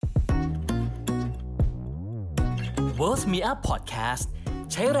Worth Me Up Podcast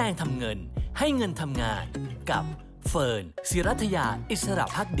ใช้แรงทำเงินให้เงินทำงานกับเฟิร์น ศิรัทยา อิสระ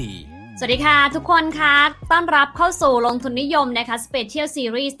ภักดีสวัสดีค่ะทุกคนค่ะต้อนรับเข้าสู่ลงทุนนิยมนะคะ Special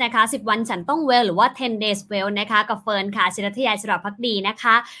Series นะคะ10วันฉันต้องเวลหรือว่า10 days well นะคะกับเฟิร์นค่ะศิรัทยา อิสระภักดีนะค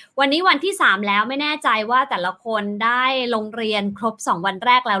ะวันนี้วันที่3แล้วไม่แน่ใจว่าแต่ละคนได้ลงเรียนครบ2วันแ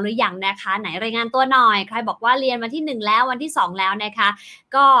รกแล้วหรือยังนะคะไหนรายงานตัวหน่อยใครบอกว่าเรียนวันที่1แล้ววันที่2แล้วนะคะ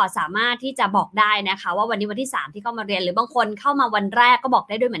ก็สามารถที่จะบอกได้นะคะว่าวันนี้วันที่3ที่เข้ามาเรียนหรือบางคนเข้ามาวันแรกก็บอก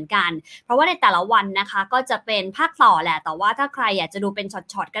ได้ด้วยเหมือนกันเพราะว่าในแต่ละวันนะคะก็จะเป็นภาคต่อแหละแต่ว่าถ้าใครอยากจะดูเป็น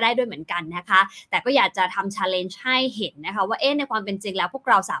ช็อตๆก็ได้ด้วยเหมือนกันนะคะแต่ก็อยากจะทำ challenge ให้เห็นนะคะว่าในความเป็นจริงแล้วพวก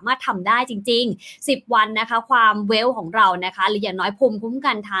เราสามารถทำได้จริงๆ10วันนะคะความเวลของเรานะคะหรืออย่างน้อยภูมิคุ้ม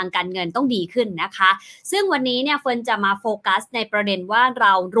กันทางการเงินต้องดีขึ้นนะคะซึ่งวันนี้เนี่ยเฟิร์นจะมาโฟกัสในประเด็นว่าเร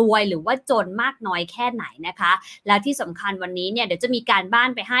ารวยหรือว่าจนมากน้อยแค่ไหนนะคะแล้วที่สำคัญวันนี้เนี่ยเดี๋ยวจะมีการบ้าน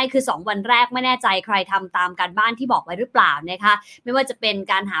ไปให้คือ2วันแรกไม่แน่ใจใครทำตามการบ้านที่บอกไว้หรือเปล่านะคะไม่ว่าจะเป็น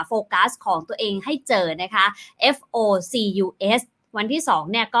การหาโฟกัสของตัวเองให้เจอนะคะ FOCUSวันที่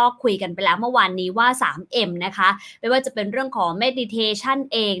2เนี่ยก็คุยกันไปแล้วเมื่อวานนี้ว่า 3M นะคะไม่ว่าจะเป็นเรื่องของ meditation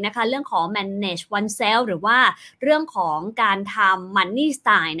เองนะคะเรื่องของ manage oneself หรือว่าเรื่องของการทำ money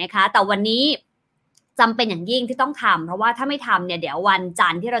style นะคะแต่วันนี้จำเป็นอย่างยิ่งที่ต้องทำเพราะว่าถ้าไม่ทำเนี่ยเดี๋ยววันจั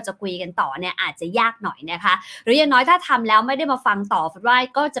นทร์ที่เราจะคุยกันต่อเนี่ยอาจจะยากหน่อยนะคะหรืออย่างน้อยถ้าทำแล้วไม่ได้มาฟังต่อฝันว่า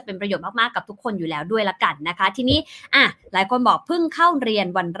ก็จะเป็นประโยชน์มากๆกับทุกคนอยู่แล้วด้วยละกันนะคะทีนี้หลายคนบอกเพิ่งเข้าเรียน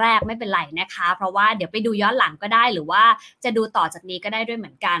วันแรกไม่เป็นไรนะคะเพราะว่าเดี๋ยวไปดูย้อนหลังก็ได้หรือว่าจะดูต่อจากนี้ก็ได้ด้วยเหมื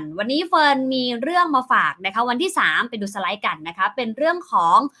อนกันวันนี้เฟิร์นมีเรื่องมาฝากนะคะวันที่3ไปดูสไลด์กันนะคะเป็นเรื่องขอ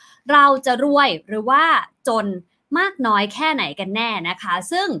งเราจะรวยหรือว่าจนมากน้อยแค่ไหนกันแน่นะคะ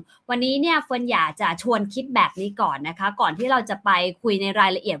ซึ่งวันนี้เนี่ยเฟิร์นอยากจะชวนคิดแบบนี้ก่อนนะคะก่อนที่เราจะไปคุยในรา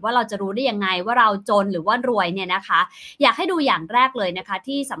ยละเอียดว่าเราจะรู้ได้ยังไงว่าเราจนหรือว่ารวยเนี่ยนะคะอยากให้ดูอย่างแรกเลยนะคะ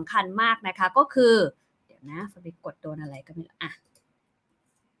ที่สำคัญมากนะคะก็คือเดี๋ยวนะเฟิร์นไปกดโดนอะไรก็ไม่รู้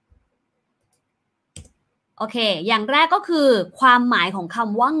โอเคอย่างแรกก็คือความหมายของค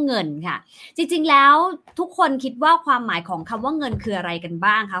ำว่าเงินค่ะจริงๆแล้วทุกคนคิดว่าความหมายของคำว่าเงินคืออะไรกัน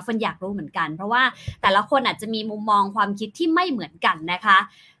บ้างคะเฟิร์นอยากรู้เหมือนกันเพราะว่าแต่ละคนอาจจะมีมุมมองความคิดที่ไม่เหมือนกันนะคะ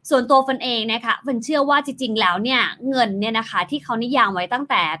ส่วนตัวเฟิร์นเองนะคะเฟิร์นเชื่อว่าจริงๆแล้วเนี่ยเงินเนี่ยนะคะที่เขานิยามไว้ตั้ง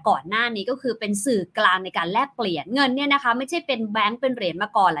แต่ก่อนหน้านี้ก็คือเป็นสื่อกลางในการแลกเปลี่ยนเงินเนี่ยนะคะไม่ใช่เป็นแบงก์เป็นเหรียญมา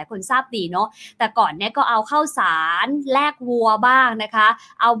ก่อนหลายคนทราบดีเนาะแต่ก่อนเนี่ยก็เอาข้าวสารแลกวัวบ้างนะคะ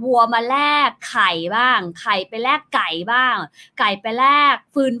เอาวัวมาแลกไข่บ้างไข่ไปแลกไก่บ้างไก่ไปแลก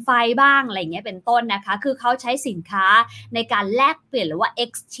ฟืนไฟบ้างอะไรเงี้ยเป็นต้นนะคะคือเขาใช้สินค้าในการแลกเปลี่ยนหรือว่า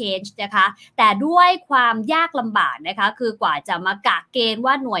exchange นะคะแต่ด้วยความยากลำบากนะคะคือกว่าจะมากะเกณฑ์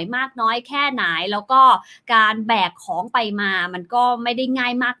ว่าหน่วยมากน้อยแค่ไหนแล้วก็การแบกของไปมามันก็ไม่ได้ง่า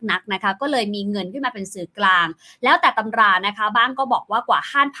ยมากนักนะคะก็เลยมีเงินขึ้นมาเป็นสื่อกลางแล้วแต่ตำรานะคะบ้างก็บอกว่ากว่า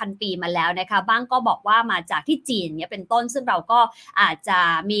 5,000 ปีมาแล้วนะคะบ้างก็บอกว่ามาจากที่จีนเนี่ยเป็นต้นซึ่งเราก็อาจจะ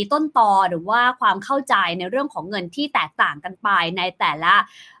มีต้นตอหรือว่าความเข้าใจในเรื่องของเงินที่แตกต่างกันไปในแต่ละ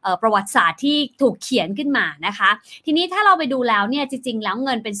ประวัติศาสตร์ที่ถูกเขียนขึ้นมานะคะทีนี้ถ้าเราไปดูแล้วเนี่ยจริงๆแล้วเ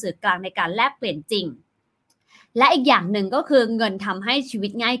งินเป็นสื่อกลางในการแลกเปลี่ยนจริงและอีกอย่างหนึ่งก็คือเงินทำให้ชีวิ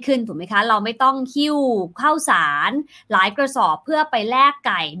ตง่ายขึ้นถูกไหมคะเราไม่ต้องหิ้วข้าวสารหลายกระสอบเพื่อไปแลกไ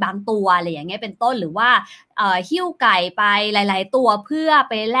ก่บางตัวอะไรอย่างเงี้ยเป็นต้นหรือว่าหิ้วไก่ไปหลายๆตัวเพื่อ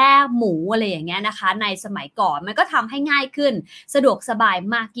ไปแลกหมูอะไรอย่างเงี้ยนะคะในสมัยก่อนมันก็ทำให้ง่ายขึ้นสะดวกสบาย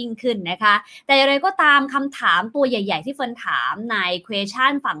มากยิ่งขึ้นนะคะแต่อย่างไรก็ตามคำถามตัวใหญ่ๆที่เฟิร์นถามใน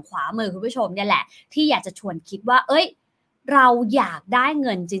question ฝั่งขวามือคุณผู้ชมเนี่ยแหละที่อยากจะชวนคิดว่าเราอยากได้เ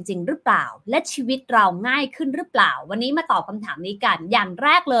งินจริงๆหรือเปล่าและชีวิตเราง่ายขึ้นหรือเปล่าวันนี้มาตอบคำถามนี้กันอย่างแร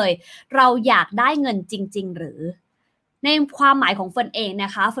กเลยเราอยากได้เงินจริงๆหรือในความหมายของเฟิร์นเองน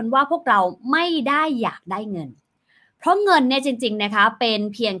ะคะเฟิร์นว่าพวกเราไม่ได้อยากได้เงินเพราะเงินเนี่ยจริงๆนะคะเป็น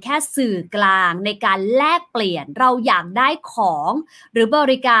เพียงแค่สื่อกลางในการแลกเปลี่ยนเราอยากได้ของหรือบ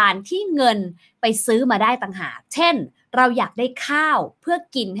ริการที่เงินไปซื้อมาได้ต่างหากเช่นเราอยากได้ข้าวเพื่อ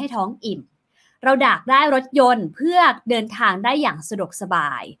กินให้ท้องอิ่มเราอยากได้รถยนต์เพื่อเดินทางได้อย่างสะดวกสบ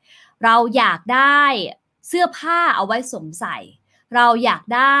ายเราอยากได้เสื้อผ้าเอาไว้สวมใส่เราอยาก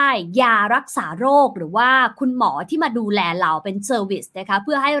ได้ยารักษาโรคหรือว่าคุณหมอที่มาดูแลเราเป็นเซอร์วิสนะคะเ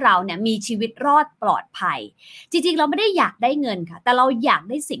พื่อให้เราเนี่ยมีชีวิตรอดปลอดภัยจริงๆเราไม่ได้อยากได้เงินค่ะแต่เราอยาก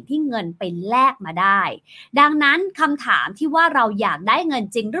ได้สิ่งที่เงินไปแลกมาได้ดังนั้นคำถามที่ว่าเราอยากได้เงิน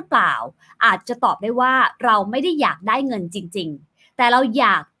จริงหรือเปล่าอาจจะตอบได้ว่าเราไม่ได้อยากได้เงินจริงๆแต่เราอย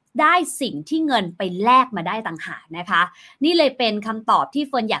ากได้สิ่งที่เงินไปแลกมาได้ต่างหากนะคะนี่เลยเป็นคำตอบที่เ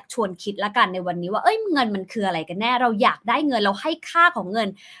ฟิร์นอยากชวนคิดละกันในวันนี้ว่าเงินมันคืออะไรกันแน่เราอยากได้เงินเราให้ค่าของเงิน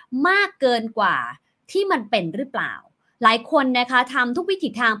มากเกินกว่าที่มันเป็นหรือเปล่า หลายคนนะคะทำทุกวิถี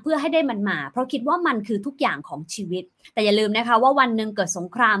ทางเพื่อให้ได้มันมาเพราะคิดว่ามันคือทุกอย่างของชีวิตแต่อย่าลืมนะคะว่าวันหนึ่งเกิดสง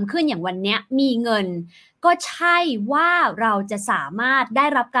ครามขึ้นอย่างวันนี้มีเงินก็ใช่ว่าเราจะสามารถได้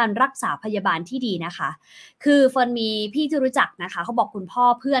รับการรักษาพยาบาลที่ดีนะคะคือเฟิร์นมีพี่ที่รู้จักนะคะเขาบอกคุณพ่อ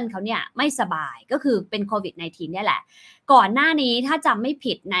เพื่อนเขาเนี่ยไม่สบายก็คือเป็นโควิด -19 เนี่ยแหละก่อนหน้านี้ถ้าจำไม่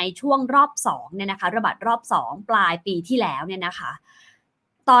ผิดในช่วงรอบ2เนี่ยนะคะระบาดรอบ2ปลายปีที่แล้วเนี่ยนะคะ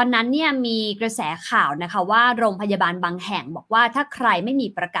ตอนนั้นเนี่ยมีกระแสข่าวนะคะว่าโรงพยาบาลบางแห่งบอกว่าถ้าใครไม่มี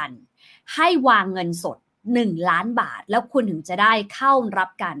ประกันให้วางเงินสด1 ล้านบาทแล้วคุณถึงจะได้เข้ารับ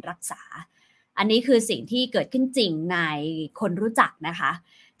การรักษาอันนี้คือสิ่งที่เกิดขึ้นจริงในคนรู้จักนะคะ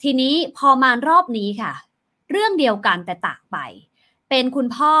ทีนี้พอมารอบนี้ค่ะเรื่องเดียวกันแต่ต่างไปเป็นคุณ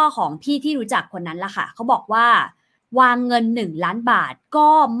พ่อของพี่ที่รู้จักคนนั้นล่ะค่ะเขาบอกว่าวางเงิน1 ล้านบาทก็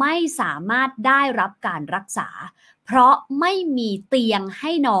ไม่สามารถได้รับการรักษาเพราะไม่มีเตียงใ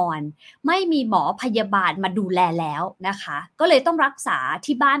ห้นอนไม่มีหมอพยาบาลมาดูแลแล้วนะคะก็เลยต้องรักษา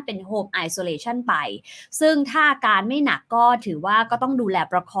ที่บ้านเป็นโฮมไอโซเลชันไปซึ่งถ้าอาการไม่หนักก็ถือว่าก็ต้องดูแล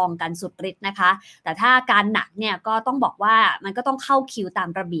ประคองกันสุดฤทธิ์นะคะแต่ถ้าอาการหนักเนี่ยก็ต้องบอกว่ามันก็ต้องเข้าคิวตาม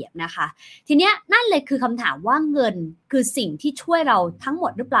ระเบียบนะคะทีเนี้ยนั่นเลยคือคำถามว่าเงินคือสิ่งที่ช่วยเราทั้งหม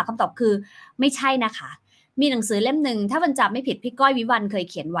ดหรือเปล่าคำตอบคือไม่ใช่นะคะมีหนังสือเล่มหนึ่งถ้าวันจำไม่ผิดพี่ก้อยวิวัฒน์เคย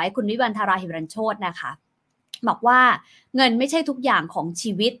เขียนไว้คุณวิวัฒน์ธาราหิรัญโชตินะคะบอกว่าเงินไม่ใช่ทุกอย่างของ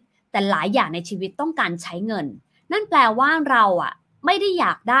ชีวิตแต่หลายอย่างในชีวิตต้องการใช้เงินนั่นแปลว่าเราไม่ได้อย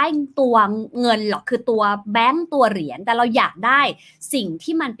ากได้ตัวเงินหรอกคือตัวแบงก์ตัวเหรียญแต่เราอยากได้สิ่ง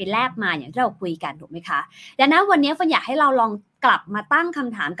ที่มันไปแลกมาอย่างที่เราคุยกันถูกไหมคะดังนั้นวันนี้ฟันอยากให้เราลองกลับมาตั้งค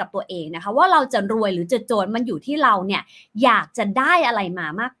ำถามกับตัวเองนะคะว่าเราจะรวยหรือจะจนมันอยู่ที่เราเนี่ยอยากจะได้อะไรมา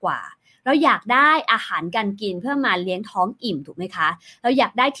มากกว่าเราอยากได้อาหารการกินเพื่อมาเลี้ยงท้องอิ่มถูกไหมคะเราอยา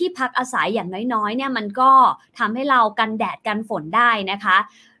กได้ที่พักอาศัยอย่างน้อยๆเนี่ยมันก็ทำให้เรากันแดดกันฝนได้นะคะ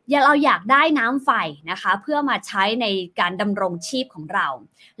เราอยากได้น้ำไฟนะคะเพื่อมาใช้ในการดำรงชีพของเรา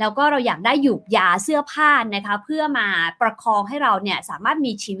แล้วก็เราอยากได้หยูกยาเสื้อผ้านะคะเพื่อมาประคองให้เราเนี่ยสามารถ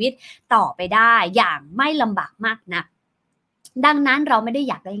มีชีวิตต่อไปได้อย่างไม่ลำบากมากนักดังนั้นเราไม่ได้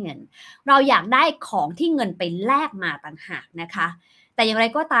อยากได้เงินเราอยากได้ของที่เงินไปแลกมาต่างหากนะคะแต่อย่างไร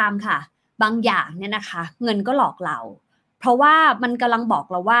ก็ตามค่ะบางอย่างเนี่ยนะคะเงินก็หลอกเราเพราะว่ามันกำลังบอก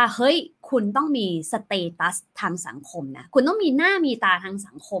เราว่าเฮ้ยคุณต้องมีสเตตัสทางสังคมนะคุณต้องมีหน้ามีตาทาง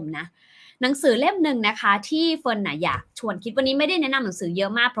สังคมนะหนังสือเล่มหนึ่งนะคะที่เฟิร์นอยากชวนคิดวันนี้ไม่ได้แนะนำหนังสือเยอ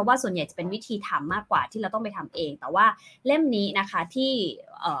ะมากเพราะว่าส่วนใหญ่จะเป็นวิธีทำมากกว่าที่เราต้องไปทำเองแต่ว่าเล่มนี้นะคะที่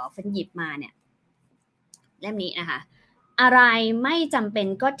เฟิร์นหยิบมาเนี่ยเล่มนี้นะคะอะไรไม่จำเป็น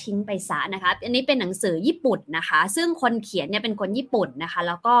ก็ทิ้งไปซะนะคะอันนี้เป็นหนังสือญี่ปุ่นนะคะซึ่งคนเขียนเนี่ยเป็นคนญี่ปุ่นนะคะแ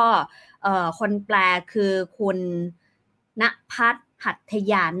ล้วก็คนแปลคือคุณณภัทรหัตถ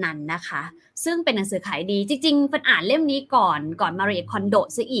ยานันท์นะคะซึ่งเป็นหนังสือขายดีจริงๆเป็นอ่านเล่มนี้ก่อนมาเรียคอนโด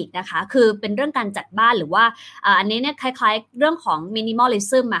ซะอีกนะคะคือเป็นเรื่องการจัดบ้านหรือว่าอันนี้เนี่ยคล้ายๆเรื่องของมินิมอลลิ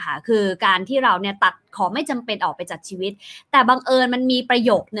ซึมอะค่ะคือการที่เราเนี่ยตัดของไม่จำเป็นออกไปจากชีวิตแต่บังเอิญมันมีประโ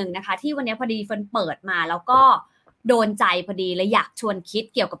ยคนึงนะคะที่วันนี้พอดีเฟิร์นเปิดมาแล้วก็โดนใจพอดีเลยอยากชวนคิด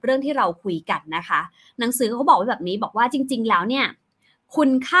เกี่ยวกับเรื่องที่เราคุยกันนะคะหนังสือเขาบอกไว้แบบนี้บอกว่าจริงๆแล้วเนี่ยคุ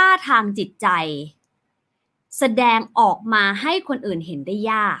ณค่าทางจิตใจแสดงออกมาให้คนอื่นเห็นได้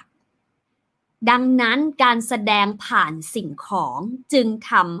ยากดังนั้นการแสดงผ่านสิ่งของจึง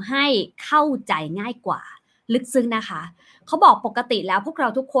ทำให้เข้าใจง่ายกว่าลึกซึ้งนะคะเขาบอกปกติแล้วพวกเรา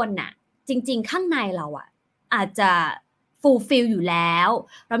ทุกคนน่ะจริงๆข้างในเราอาจจะฟูลฟิลอยู่แล้ว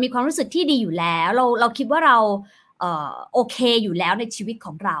เรามีความรู้สึกที่ดีอยู่แล้วเราคิดว่าเราโอเคอยู่แล้วในชีวิตข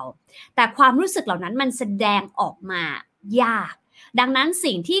องเราแต่ความรู้สึกเหล่านั้นมันแสดงออกมายากดังนั้น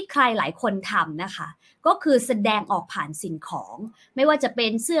สิ่งที่ใครหลายคนทำนะคะก็คือแสดงออกผ่านสิ่งของไม่ว่าจะเป็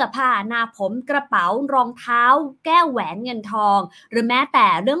นเสื้อผ้าหน้าผมกระเป๋ารองเท้าแก้วแหวนเงินทองหรือแม้แต่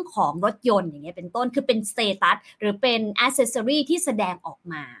เรื่องของรถยนต์อย่างเงี้ยเป็นต้นคือเป็นสเตตัสหรือเป็นแอคเซสซอรีที่แสดงออก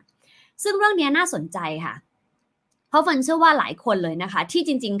มาซึ่งเรื่องนี้น่าสนใจค่ะเพราะฟันเชื่อว่าหลายคนเลยนะคะที่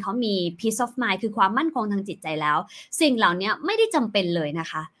จริงๆเขามี peace of mind คือความมั่นคงทางจิตใจแล้วสิ่งเหล่านี้ไม่ได้จำเป็นเลยนะ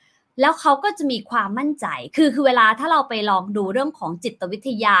คะแล้วเขาก็จะมีความมั่นใจคือเวลาถ้าเราไปลองดูเรื่องของจิตวิท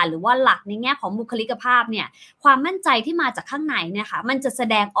ยาหรือว่าหลักในแง่ของบุคลิกภาพเนี่ยความมั่นใจที่มาจากข้างในเนี่ยค่ะมันจะแส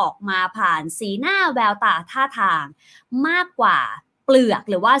ดงออกมาผ่านสีหน้าแววตาท่าทางมากกว่าเปลือก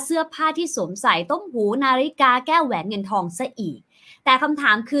หรือว่าเสื้อผ้าที่สวมใส่ต้มหูนาฬิกาแก้วแหวนเงินทองซะอีกแต่คำถ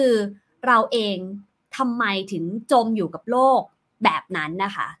ามคือเราเองทำไมถึงจมอยู่กับโลกแบบนั้นน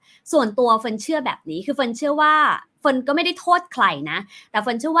ะคะส่วนตัวเฟิร์นเชื่อแบบนี้คือเฟิร์นเชื่อว่าเฟิร์นก็ไม่ได้โทษใครนะแต่เ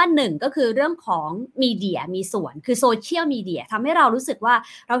ฟิร์นเชื่อว่า1ก็คือเรื่องของมีเดียมีส่วนคือโซเชียลมีเดียทำให้เรารู้สึกว่า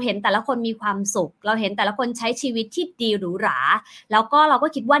เราเห็นแต่ละคนมีความสุขเราเห็นแต่ละคนใช้ชีวิตที่ดีหรูหราแล้วก็เราก็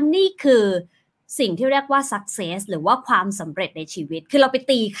คิดว่านี่คือสิ่งที่เรียกว่า success หรือว่าความสำเร็จในชีวิตคือเราไป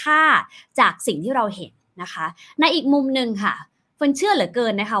ตีค่าจากสิ่งที่เราเห็น นะคะในอีกมุมหนึ่งค่ะเฟิร์นเชื่อเหลือเกิ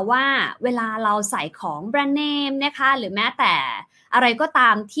นนะคะว่าเวลาเราใส่ของแบรนด์เนมนะคะหรือแม้แต่อะไรก็ตา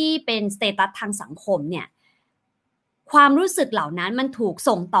มที่เป็นสเตตัสทางสังคมเนี่ยความรู้สึกเหล่านั้นมันถูก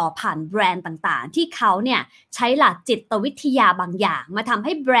ส่งต่อผ่านแบรนด์ต่างๆที่เขาเนี่ยใช้หลักจิตวิทยาบางอย่างมาทำใ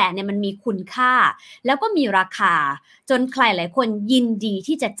ห้แบรนด์เนี่ยมันมีคุณค่าแล้วก็มีราคาจนใครหลายคนยินดี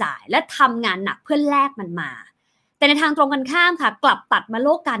ที่จะจ่ายและทำงานหนักเพื่อแลกมันมาแต่ในทางตรงกันข้ามค่ะกลับตัดมาโล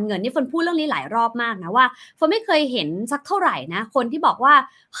กการเงินนี่ฝนพูดเรื่องนี้หลายรอบมากนะว่าฝนไม่เคยเห็นสักเท่าไหร่นะคนที่บอกว่า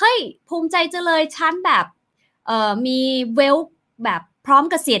เฮ้ยภูมิใจจังเลยฉันแบบมีเวลแบบพร้อม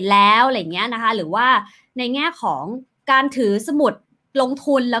เกษียณแล้วอะไรเงี้ยนะคะหรือว่าในแง่ของการถือสมุดลง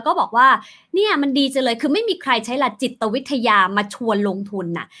ทุนแล้วก็บอกว่าเนี่ยมันดีจังเลยคือไม่มีใครใช้หลักจิตวิทยามาชวนลงทุน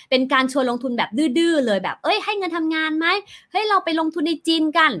น่ะเป็นการชวนลงทุนแบบดื้อๆเลยแบบให้เงินทำงานไหมเฮ้ยเราไปลงทุนในจีน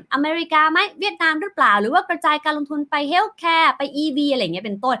กันอเมริกาไหมเวียดนามหรือเปล่าหรือว่ากระจายการลงทุนไปเฮลท์แคร์ไป EV อะไรเงี้ยเ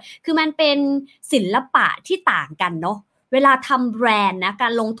ป็นต้นคือมันเป็นศิลปะที่ต่างกันเนาะเวลาทำแบรนด์นะกา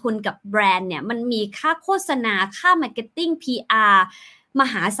รลงทุนกับแบรนด์เนี่ยมันมีค่าโฆษณาค่ามาร์เก็ตติ้ง PR ม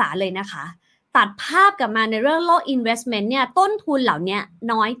หาศาลเลยนะคะตัดภาพกลับมาในเรื่องโลก investment เนี่ยต้นทุนเหล่านี้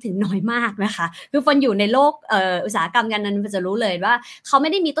น้อยถึงน้อยมากนะคะคือคนอยู่ในโลกอุตสาหกรรมกันนั้นจะรู้เลยว่าเขาไม่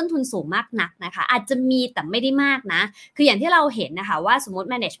ได้มีต้นทุนสูงมากนักนะคะอาจจะมีแต่ไม่ได้มากนะคืออย่างที่เราเห็นนะคะว่าสมมติ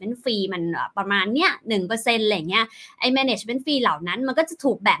management fee มันประมาณเนี้ย 1% อะไรเงี้ยไอ้ management fee เหล่านั้นมันก็จะ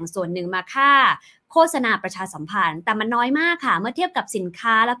ถูกแบ่งส่วนหนึ่งมาค่าโฆษณาประชาสัมพันธ์แต่มันน้อยมากค่ะเมื่อเทียบกับสิน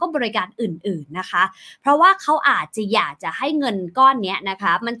ค้าแล้วก็บริการอื่นๆนะคะเพราะว่าเขาอาจจะอยากจะให้เงินก้อนนี้นะค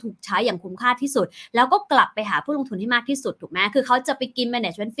ะมันถูกใช้อย่างคุ้มค่าที่สุดแล้วก็กลับไปหาผู้ลงทุนที่มากที่สุดถูกไหมคือเขาจะไปกิน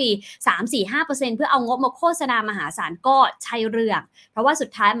management fee 3-4-5% เพื่อเอางบมาโฆษณามหาศาลก็ใช่เรื่องเพราะว่าสุด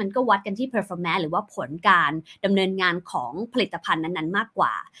ท้ายมันก็วัดกันที่ performance หรือว่าผลการดำเนินงานของผลิตภัณฑ์นั้นๆมากกว่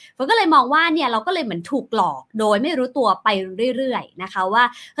าผมก็เลยมองว่าเนี่ยเราก็เลยเหมือนถูกหลอกโดยไม่รู้ตัวไปเรื่อยๆนะคะว่า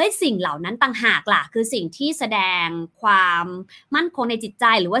เฮ้ยสิ่งเหล่านั้นต่างหากล่ะคือสิ่งที่แสดงความมั่นคงในจิตใจ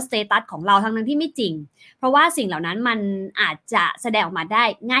หรือว่าสเตตัสของเราทั้งที่ไม่จริงเพราะว่าสิ่งเหล่านั้นมันอาจจะแสดงออกมาได้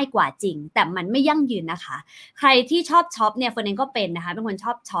ง่ายกว่าจริงแต่มันไม่ยั่งยืนนะคะใครที่ชอบช็อปเนี่ยเฟิร์นเองก็เป็นนะคะเป็นคนช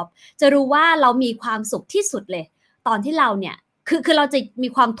อบช็อปจะรู้ว่าเรามีความสุขที่สุดเลยตอนที่เราเนี่ยคือเราจะมี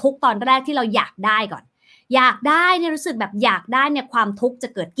ความทุกข์ตอนแรกที่เราอยากได้ก่อนอยากได้เนี่ยรู้สึกแบบอยากได้เนี่ยความทุกข์จะ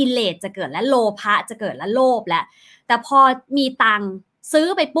เกิดกิเลสจะเกิดและโลภะจะเกิดและโลภและแต่พอมีตังค์ซื้อ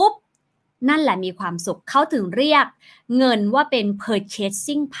ไปปุ๊บนั่นแหละมีความสุขเขาถึงเรียกเงินว่าเป็น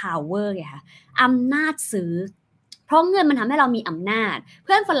purchasing power ไงคะอำนาจซื้อเพราะเงินมันทำให้เรามีอำนาจเ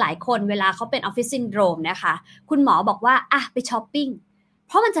พื่อนคนหลายคนเวลาเขาเป็น office syndrome นะคะคุณหมอบอกว่าไปช้อปปิ้ง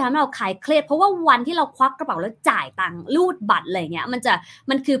เพราะมันจะทำให้เราคลายเครียดเพราะว่าวันที่เราควักกระเป๋าแล้วจ่ายตังค์รูดบัตรอะไรเงี้ย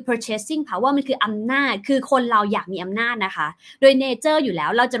มันคือ purchasing power มันคืออำนาจคือคนเราอยากมีอำนาจนะคะโดย nature อยู่แล้ว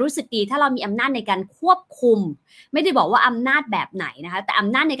เราจะรู้สึกดีถ้าเรามีอำนาจในการควบคุมไม่ได้บอกว่าอำนาจแบบไหนนะคะแต่อ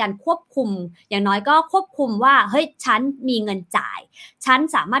ำนาจในการควบคุมอย่างน้อยก็ควบคุมว่าเฮ้ยฉันมีเงินจ่ายฉัน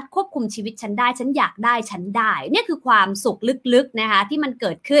สามารถควบคุมชีวิตฉันได้ฉันอยากได้ฉันได้เนี่ยคือความสุขลึกๆนะคะที่มันเ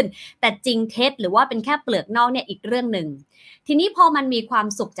กิดขึ้นแต่จริงเท็จหรือว่าเป็นแค่เปลือกนอกเนี่ยอีกเรื่องนึงทีนี้พอมันมีความ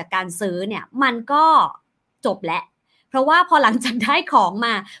สุขจากการซื้อเนี่ยมันก็จบแล้วเพราะว่าพอหลังจากได้ของม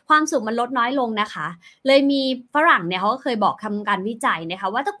าความสุขมันลดน้อยลงนะคะเลยมีฝรั่งเนี่ยเขาก็เคยบอกทำการวิจัยนะคะ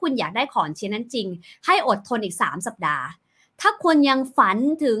ว่าถ้าคุณอยากได้ของชิ้นนั้นจริงให้อดทนอีก3สัปดาห์ถ้าคุณยังฝัน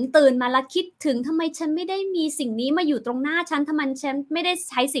ถึงตื่นมาแล้วคิดถึงทำไมฉันไม่ได้มีสิ่งนี้มาอยู่ตรงหน้าฉันทำไมฉันไม่ได้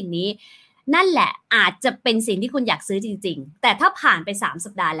ใช้สิ่งนี้นั่นแหละอาจจะเป็นสิ่งที่คุณอยากซื้อจริงๆแต่ถ้าผ่านไป3สั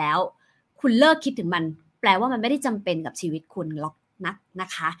ปดาห์แล้วคุณเลิกคิดถึงมันแปลว่ามันไม่ได้จำเป็นกับชีวิตคุณหรอกนะ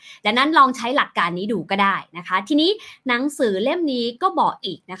คะดังนั้นลองใช้หลักการนี้ดูก็ได้นะคะทีนี้หนังสือเล่มนี้ก็บอก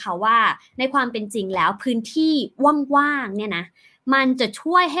อีกนะคะว่าในความเป็นจริงแล้วพื้นที่ว่างๆเนี่ยนะมันจะ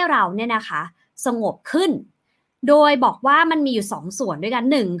ช่วยให้เราเนี่ยนะคะสงบขึ้นโดยบอกว่ามันมีอยู่2ส่วนด้วยกัน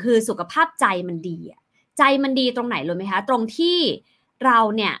1คือสุขภาพใจมันดีใจมันดีตรงไหนรู้ไหมคะตรงที่เรา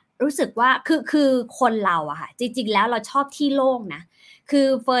เนี่ยรู้สึกว่าคือคนเราอะค่ะจริงๆแล้วเราชอบที่โล่งนะคือ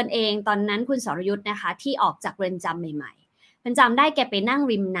เฟิร์นเองตอนนั้นคุณสรยุทธนะคะที่ออกจากเรือนจำใหม่ๆมันจำได้แกไปนั่ง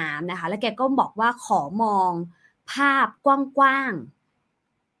ริมน้ำนะคะแล้วแกก็บอกว่าขอมองภาพกว้าง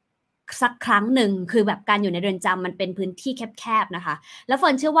ๆสักครั้งหนึ่งคือแบบการอยู่ในเรือนจำมันเป็นพื้นที่แคบๆนะคะแล้วเฟิ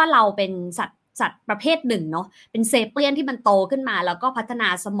ร์นเชื่อว่าเราเป็นสัตว์ประเภทหนึ่งเนาะเป็นเซเปียนที่มันโตขึ้นมาแล้วก็พัฒนา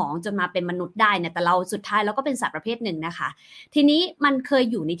สมองจนมาเป็นมนุษย์ได้เนี่ยแต่เราสุดท้ายเราก็เป็นสัตว์ประเภทหนึ่งนะคะทีนี้มันเคย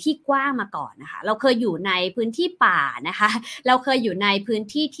อยู่ในที่กว้างมาก่อนนะคะเราเคยอยู่ในพื้นที่ป่านะคะเราเคยอยู่ในพื้น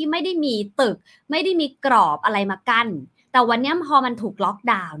ที่ที่ไม่ได้มีตึกไม่ได้มีกรอบอะไรมากั้นแต่วันนี้พอมันถูกล็อก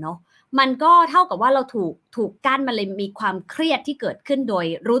ดาวน์เนาะมันก็เท่ากับว่าเราถูกกั้นมันเลยมีความเครียดที่เกิดขึ้นโดย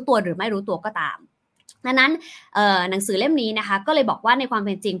รู้ตัวหรือไม่รู้ตัวก็ตามดังนั้นหนังสือเล่มนี้นะคะก็เลยบอกว่าในความเ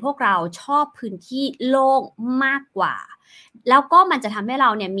ป็นจริงพวกเราชอบพื้นที่โล่งมากกว่า แล้วก็มันจะทำให้เรา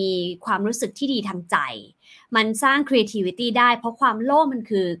เนี่ยมีความรู้สึกที่ดีทางใจมันสร้าง creativity ได้เพราะความโลภมัน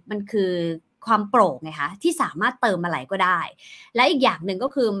คือความโปร่งไงคะที่สามารถเติมอะไรก็ได้และอีกอย่างหนึ่งก็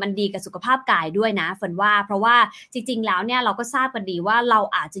คือมันดีกับสุขภาพกายด้วยนะฝนว่าเพราะว่าจริงๆแล้วเนี่ยเราก็ทราบกันดีว่าเรา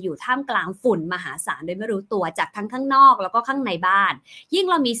อาจจะอยู่ท่ามกลางฝุ่นมหาศาลโดยไม่รู้ตัวจากทั้งข้างนอกแล้วก็ข้างในบ้านยิ่ง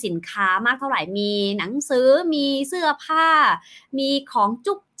เรามีสินค้ามากเท่าไหร่มีหนังสือมีเสื้อผ้ามีของ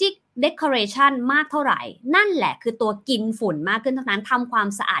จุกจิกdecoration มากเท่าไหร่นั่นแหละคือตัวกินฝุ่นมากขึ้นเท่านั้นทำความ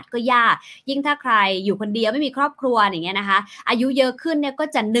สะอาดก็ยากยิ่งถ้าใครอยู่คนเดียวไม่มีครอบครัวอย่างเงี้ยนะคะอายุเยอะขึ้นเนี่ยก็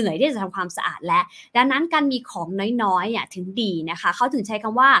จะเหนื่อยที่จะทำความสะอาดและดังนั้นการมีของน้อยๆถึงดีนะคะเขาถึงใช้ค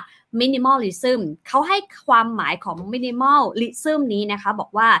ำว่า minimalism เขาให้ความหมายของ minimalism นี้นะคะบอก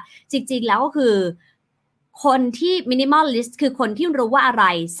ว่าจริงๆแล้วก็คือคนที่ minimalist คือคนที่รู้ว่าอะไร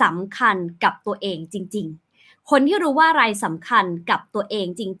สำคัญกับตัวเองจริงๆคนที่รู้ว่าอะไรสำคัญกับตัวเอง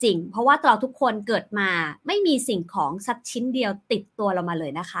จริงๆเพราะว่าเราทุกคนเกิดมาไม่มีสิ่งของสักชิ้นเดียวติดตัวเรามาเล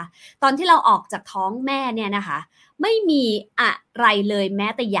ยนะคะตอนที่เราออกจากท้องแม่เนี่ยนะคะไม่มีอะไรเลยแม้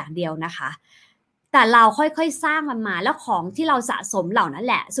แต่อย่างเดียวนะคะแต่เราค่อยๆสร้างมันมาแล้วของที่เราสะสมเหล่านั้น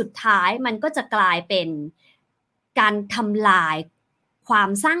แหละสุดท้ายมันก็จะกลายเป็นการทำลายความ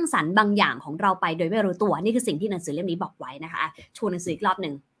สร้างสรรค์บางอย่างของเราไปโดยไม่รู้ตัวนี่คือสิ่งที่หนังสือเล่มนี้บอกไว้นะคะชวนหนังสืออีกรอบ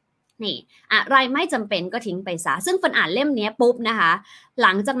นึงนี่อะไรไม่จำเป็นก็ทิ้งไปซะซึ่งเฟิร์นอ่านเล่มนี้ปุ๊บนะคะห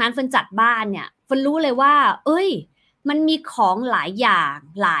ลังจากนั้นเฟิร์นจัดบ้านเนี่ยเฟิร์นรู้เลยว่ามันมีของหลายอย่าง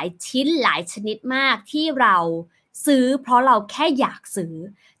หลายชิ้นหลายชนิดมากที่เราซื้อเพราะเราแค่อยากซื้อ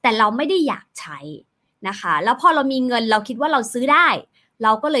แต่เราไม่ได้อยากใช้นะคะแล้วพอเรามีเงินเราคิดว่าเราซื้อได้เร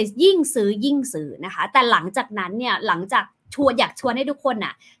าก็เลยยิ่งซื้อนะคะแต่หลังจากนั้นเนี่ยหลังจากอยากชวนให้ทุกคน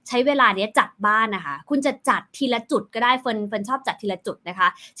น่ะใช้เวลาเนี้ยจัดบ้านนะคะคุณจะจัดทีละจุดก็ได้เฟิร์นชอบจัดทีละจุดนะคะ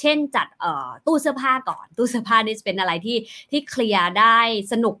เช่นจัดตู้เสื้อผ้าก่อนตู้เสื้อผ้านี่เป็นอะไรที่เคลียร์ได้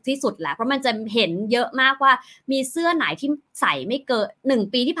สนุกที่สุดแหละเพราะมันจะเห็นเยอะมากว่ามีเสื้อไหนที่ใส่ไม่เกิน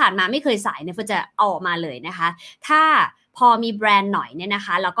1 ปีที่ผ่านมาไม่เคยใส่เนี่ยเฟิร์นจะเอาออกมาเลยนะคะถ้าพอมีแบรนด์หน่อยเนี่ยนะค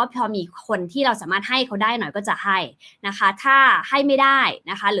ะแล้วก็พอมีคนที่เราสามารถให้เขาได้หน่อยก็จะให้นะคะถ้าให้ไม่ได้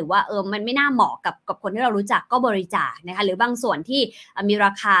นะคะหรือว่ามันไม่น่าเหมาะกับคนที่เรารู้จักก็บริจาคนะคะหรือบางส่วนที่มีร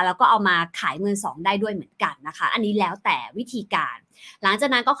าคาแล้วก็เอามาขายมือสองได้ด้วยเหมือนกันนะคะอันนี้แล้วแต่วิธีการหลังจาก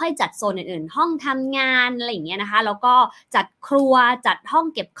นั้นก็ค่อยจัดโซนอื่นๆห้องทำงานอะไรอย่างเงี้ยนะคะแล้วก็จัดครัวจัดห้อง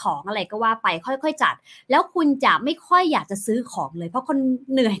เก็บของอะไรก็ว่าไปค่อยๆจัดแล้วคุณจะไม่ค่อยอยากจะซื้อของเลยเพราะคน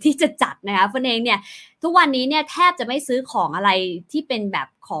เหนื่อยที่จะจัดนะคะเฟิร์นเองเนี่ยทุกวันนี้เนี่ยแทบจะไม่ซื้อของอะไรที่เป็นแบบ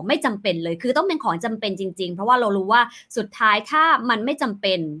ของไม่จำเป็นเลยคือต้องเป็นของจำเป็นจริงๆเพราะว่าเรารู้ว่าสุดท้ายถ้ามันไม่จำเ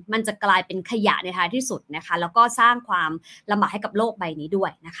ป็นมันจะกลายเป็นขยะในท้ายที่สุดนะคะแล้วก็สร้างความลำบากให้กับโลกใบนี้ด้ว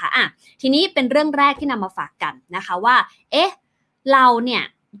ยนะคะทีนี้เป็นเรื่องแรกที่นำมาฝากกันนะคะว่าเราเนี่ย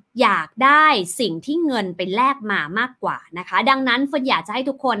อยากได้สิ่งที่เงินไปแลกมามากกว่านะคะดังนั้นเฟิร์นอยากจะให้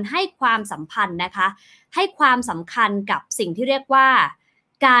ทุกคนให้ความสัมพันธ์นะคะให้ความสำคัญกับสิ่งที่เรียกว่า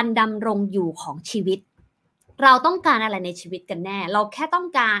การดำรงอยู่ของชีวิตเราต้องการอะไรในชีวิตกันแน่เราแค่ต้อง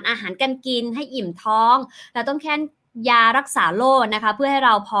การอาหารการกินให้อิ่มท้องเราต้องแค่ยารักษาโรคนะคะเพื่อให้เ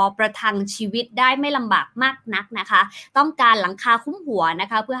ราพอประทังชีวิตได้ไม่ลำบากมากนักนะคะต้องการหลังคาคุ้มหัวนะ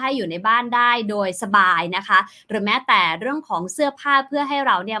คะเพื่อให้อยู่ในบ้านได้โดยสบายนะคะหรือแม้แต่เรื่องของเสื้อผ้าเพื่อให้เ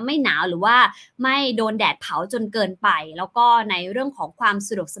ราเนี่ยไม่หนาวหรือว่าไม่โดนแดดเผาจนเกินไปแล้วก็ในเรื่องของความส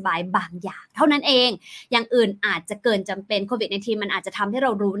ะดวกสบายบางอย่างเท่านั้นเองอย่างอื่นอาจจะเกินจำเป็นโควิด-19 มันอาจจะทำให้เร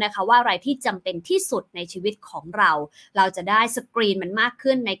ารู้นะคะว่าอะไรที่จำเป็นที่สุดในชีวิตของเราจะได้สกรีนมันมาก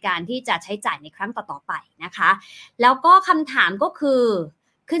ขึ้นในการที่จะใช้จ่ายในครั้งต่อๆไปนะคะแล้วก็คำถามก็คือ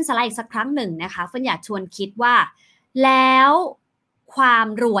ขึ้นสไลด์อีกสักครั้งหนึ่งนะคะเฟิร์นอยากชวนคิดว่าแล้วความ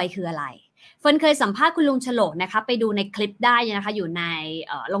รวยคืออะไรเฟิร์นเคยสัมภาษณ์คุณลุงฉลกนะคะไปดูในคลิปได้นะคะอยู่ใน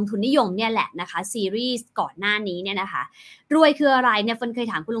ลงทุนนิยมเนี่ยแหละนะคะซีรีส์ก่อนหน้านี้เนี่ยนะคะรวยคืออะไรเนี่ยเฟิร์นเคย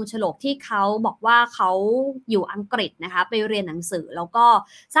ถามคุณลุงฉลกที่เขาบอกว่าเขาอยู่อังกฤษนะคะไปเรียนหนังสือแล้วก็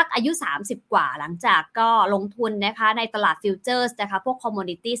สักอายุ30กว่าหลังจากก็ลงทุนนะคะในตลาดฟิวเจอร์สนะคะพวกคอมมู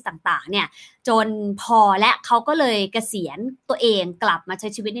นิตี้ต่างๆเนี่ยจนพอและเขาก็เลยเกษียณตัวเองกลับมาใช้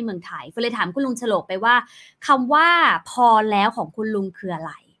ชีวิตในเมืองไทยเฟิร์นเลยถามคุณลุงฉลกไปว่าคำว่าพอแล้วของคุณลุงคืออะ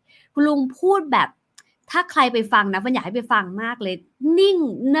ไรคุณลุงพูดแบบถ้าใครไปฟังนะเฟิร์นอยากให้ไปฟังมากเลยนิ่ง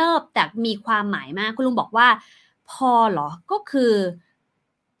เนิบแต่มีความหมายมากคุณลุงบอกว่าพอเหรอก็คือ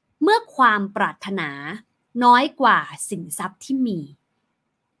เมื่อความปรารถนาน้อยกว่าสินทรัพย์ที่มี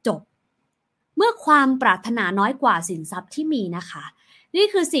จบเมื่อความปรารถนาน้อยกว่าสินทรัพย์ที่มีนะคะนี่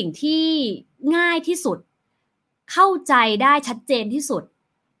คือสิ่งที่ง่ายที่สุดเข้าใจได้ชัดเจนที่สุด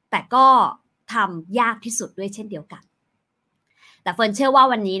แต่ก็ทำยากที่สุดด้วยเช่นเดียวกันแต่เฟิร์นเชื่อว่า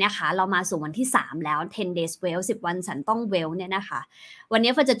วันนี้นะคะเรามาสู่วันที่3แล้ว10 days well 10 วันฉันต้อง well เนี่ยนะคะวัน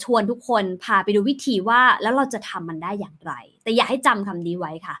นี้เฟิร์นจะชวนทุกคนพาไปดูวิธีว่าแล้วเราจะทำมันได้อย่างไรแต่อย่าให้จำคำนี้ไ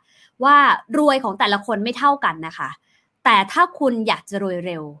ว้ค่ะว่ารวยของแต่ละคนไม่เท่ากันนะคะ แต่ถ้าคุณอยากจะรวย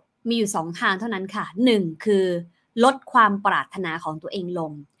เร็วมีอยู่2ทางเท่านั้นค่ะ1คือลดความปรารถนาของตัวเองล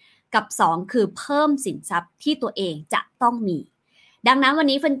งกับ2คือเพิ่มสินทรัพย์ที่ตัวเองจะต้องมีดังนั้นวัน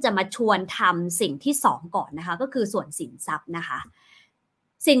นี้เฟิร์นจะมาชวนทำสิ่งที่2ก่อนนะคะก็คือส่วนสินทรัพย์นะคะ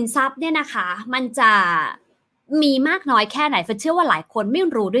สินทรัพย์เนี่ยนะคะมันจะมีมากน้อยแค่ไหนเฟิร์นเชื่อว่าหลายคนไม่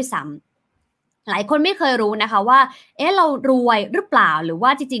รู้ด้วยซ้ำหลายคนไม่เคยรู้นะคะว่าเรารวยหรือเปล่าหรือว่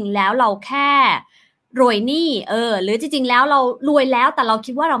าจริงๆแล้วเราแค่รวยหนี้หรือจริงๆแล้วเรารวยแล้วแต่เรา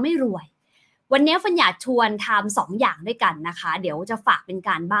คิดว่าเราไม่รวยวันนี้เฟิร์นอยากชวนทำ2อย่างด้วยกันนะคะเดี๋ยวจะฝากเป็นก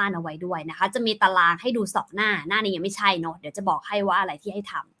ารบ้านเอาไว้ด้วยนะคะจะมีตารางให้ดู2หน้านี้ยังไม่ใช่เนาะเดี๋ยวจะบอกให้ว่าอะไรที่ให้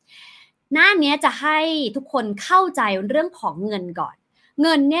ทำหน้านี้จะให้ทุกคนเข้าใจเรื่องของเงินก่อนเ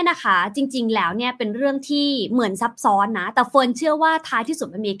งินเนี่ยนะคะจริงๆแล้วเนี่ยเป็นเรื่องที่เหมือนซับซ้อนนะแต่เฟิร์นเชื่อว่าท้ายที่สุด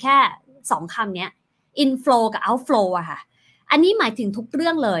มันมีแค่2คำนี้ inflow กับ outflow อะค่ะอันนี้หมายถึงทุกเรื่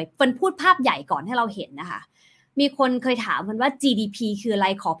องเลยเฟิร์นพูดภาพใหญ่ก่อนให้เราเห็นนะคะมีคนเคยถามมันว่า GDP คืออะไร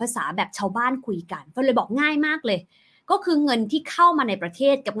ขอภาษาแบบชาวบ้านคุยกันเฟิร์นเลยบอกง่ายมากเลยก็คือเงินที่เข้ามาในประเท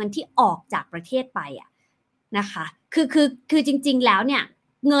ศกับเงินที่ออกจากประเทศไปอะนะคะคือจริงๆแล้วเนี่ย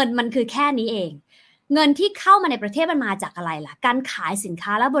เงินมันคือแค่นี้เองเงินที่เข้ามาในประเทศมันมาจากอะไรล่ะการขายสินค้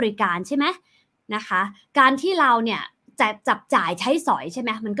าและบริการใช่ไหมนะคะการที่เราเนี่ยจับจ่ายใช้สอยใช่ไห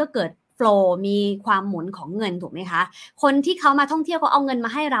มมันก็เกิดโฟลว์มีความหมุนของเงินถูกไหมคะคนที่เขามาท่องเที่ยวก็เอาเงินมา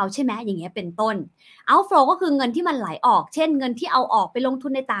ให้เราใช่ไหมอย่างเงี้ยเป็นต้น outflow ก็คือเงินที่มันไหลออกเช่นเงินที่เอาออกไปลงทุ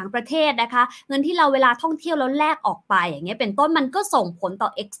นในต่างประเทศนะคะเงินที่เราเวลาท่องเที่ยวแล้วแลกออกไปอย่างเงี้ยเป็นต้นมันก็ส่งผลต่อ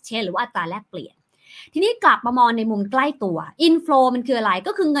exchange หรือว่าอัตราแลกเปลี่ยนทีนี้กลับมามองในมุมใกล้ตัว inflow มันคืออะไร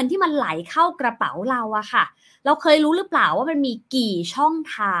ก็คือเงินที่มันไหลเข้ากระเป๋าเราอะค่ะเราเคยรู้หรือเปล่าว่ามันมีกี่ช่อง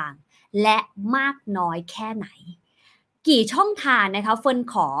ทางและมากน้อยแค่ไหนกี่ช่องทางนะคะเฟิร์น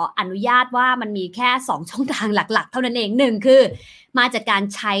ขออนุญาตว่ามันมีแค่2ช่องทางหลักๆเท่านั้นเอง1คือมาจากการ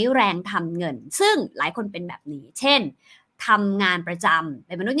ใช้แรงทำเงินซึ่งหลายคนเป็นแบบนี้เช่นทำงานประจำเ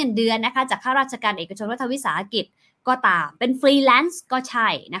ป็นมนุษย์เงินเดือนนะคะจากข้าราชการเอกชนรัฐวิสาหกิจก็ตามเป็นฟรีแลนซ์ก็ใช่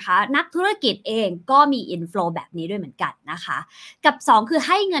นะคะนักธุรกิจเองก็มีอินฟลูแบบนี้ด้วยเหมือนกันนะคะกับ2คือใ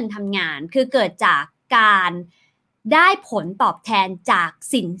ห้เงินทำงานคือเกิดจากการได้ผลตอบแทนจาก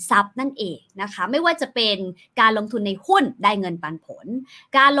สินทรัพย์นั่นเองนะคะไม่ว่าจะเป็นการลงทุนในหุ้นได้เงินปันผล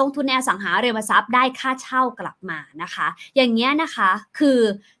การลงทุนในอสังหาริมทรัพย์ได้ค่าเช่ากลับมานะคะอย่างเงี้ยนะคะคือ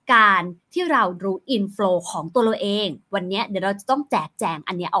การที่เรารู้อินฟลูของตัวเราเองวันนี้เดี๋ยวเราจะต้องแจกแจง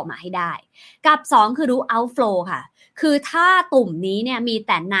อันนี้ออกมาให้ได้กับ2คือรู้เอาท์ฟลูค่ะคือถ้าตุ่มนี้เนี่ยมีแ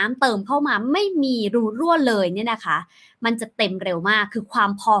ต่น้ำเติมเข้ามาไม่มีรูรั่วเลยเนี่ยนะคะมันจะเต็มเร็วมากคือควา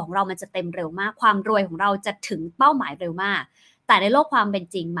มพอของเรามันจะเต็มเร็วมากความรวยของเราจะถึงเป้าหมายเร็วมากแต่ในโลกความเป็น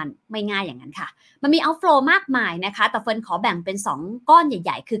จริงมันไม่ง่ายอย่างนั้นค่ะมันมี outflow มากมายนะคะแต่เฟิร์นขอแบ่งเป็น2ก้อนให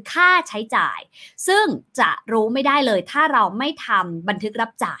ญ่ๆคือค่าใช้จ่ายซึ่งจะรู้ไม่ได้เลยถ้าเราไม่ทำบันทึกรั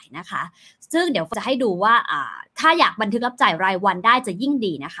บจ่ายนะคะซึ่งเดี๋ยวจะให้ดูว่าถ้าอยากบันทึกรับจ่ายรายวันได้จะยิ่ง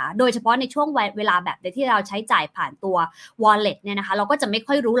ดีนะคะโดยเฉพาะในช่วงเวลาแบบที่เราใช้จ่ายผ่านตัว wallet เนี่ยนะคะเราก็จะไม่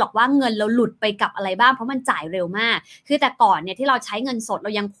ค่อยรู้หรอกว่าเงินเราหลุดไปกับอะไรบ้างเพราะมันจ่ายเร็วมากคือแต่ก่อนเนี่ยที่เราใช้เงินสดเร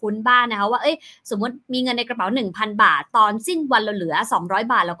ายังคุ้นบ้างนะคะว่าสมมติมีเงินในกระเป๋า 1,000 บาทตอนสิ้นวันเราเหลือ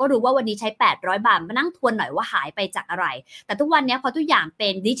200 บาทเราก็รู้ว่าวันนี้ใช้800 บาทมานั่งทวนหน่อยว่าหายไปจากอะไรแต่ทุกวันนี้พอทุกอย่างเป็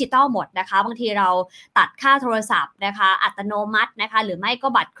นดิจิตอลหมดนะคะบางทีเราตัดค่าโทรศัพท์นะคะอัตโนมัตินะคะหรือไม่ก็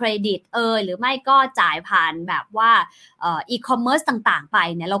บัตรเครดิตหรือไม่ก็จ่ายผ่านแบบว่าอีคอมเมิร์ซต่างๆไป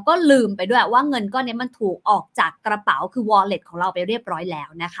เนี่ยเราก็ลืมไปด้วยว่าเงินก้อนนี้มันถูกออกจากกระเป๋าคือ wallet ของเราไปเรียบร้อยแล้ว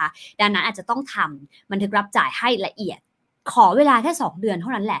นะคะดังนั้นอาจจะต้องทำบันทึกรับจ่ายให้ละเอียดขอเวลาแค่2 เดือนเท่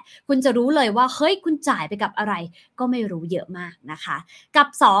านั้นแหละคุณจะรู้เลยว่าเฮ้ยคุณจ่ายไปกับอะไรก็ไม่รู้เยอะมากนะคะกับ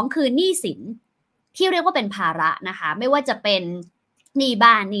2คือหนี้สินที่เรียกว่าเป็นภาระนะคะไม่ว่าจะเป็นหนี้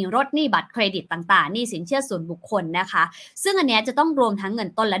บ้านหนี้รถหนี้บัตรเครดิตต่างๆหนี้สินเชื่อส่วนบุคคลนะคะซึ่งอันนี้จะต้องรวมทั้งเงิน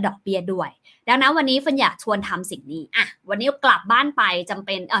ต้นและดอกเบี้ยด้วยดังนั้นวันนี้ฟันอยากชวนทำสิ่งนี้วันนี้กลับบ้านไปจำเ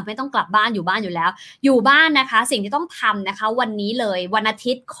ป็นไม่ต้องกลับบ้านอยู่บ้านอยู่แล้วอยู่บ้านนะคะสิ่งที่ต้องทำนะคะวันนี้เลยวันอา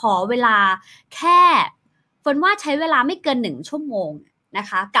ทิตย์ขอเวลาแค่ฟันว่าใช้เวลาไม่เกิน1 ชั่วโมงนะ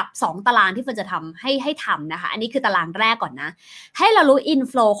คะกับ2 ตารางที่ฟันจะทำให้ทำนะคะอันนี้คือตารางแรกก่อนนะให้เรารู้อิน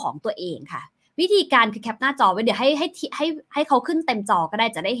ฟลูของตัวเองค่ะวิธีการคือแคปหน้าจอไว้เดี๋ยวให้เขาขึ้นเต็มจอก็ได้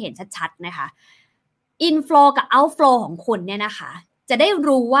จะได้เห็นชัดๆนะคะอินฟลูกับเอาท์ฟลูของคุณเนี่ยนะคะจะได้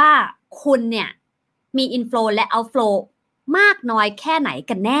รู้ว่าคุณเนี่ยมีอินฟลูและเอาท์ฟลูมากน้อยแค่ไหน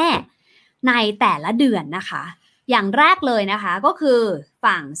กันแน่ในแต่ละเดือนนะคะอย่างแรกเลยนะคะก็คือ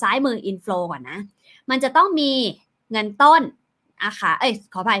ฝั่งซ้ายมืออินฟลูก่อนนะมันจะต้องมีเงินต้นนะคะ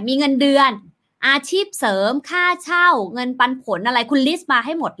ขออภัยมีเงินเดือนอาชีพเสริมค่าเช่าเงินปันผลอะไรคุณลิสต์มาใ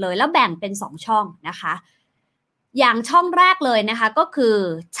ห้หมดเลยแล้วแบ่งเป็น2 ช่องนะคะอย่างช่องแรกเลยนะคะก็คือ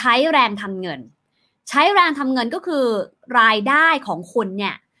ใช้แรงทำเงินใช้แรงทำเงินก็คือรายได้ของคุณเนี่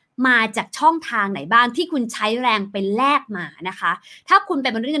ย มาจากช่องทางไหนบ้างที่คุณใช้แรงเป็นแลกมานะคะถ้าคุณเป็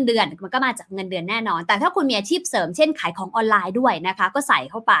นมนุษย์เงินเดือนมันก็มาจากเงินเดือนแน่นอนแต่ถ้าคุณมีอาชีพเสริมเช่นขายของออนไลน์ด้วยนะคะก็ใส่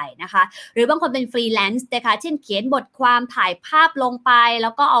เข้าไปนะคะหรือบางคนเป็นฟรีแลนซ์นะคะเช่นเขียนบทความถ่ายภาพลงไปแล้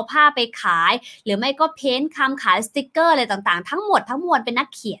วก็เอาภาพไปขายหรือไม่ก็เพ้นท์คำขายสติกเกอร์อะไรต่างๆทั้งหมดทั้งมวลเป็นนัก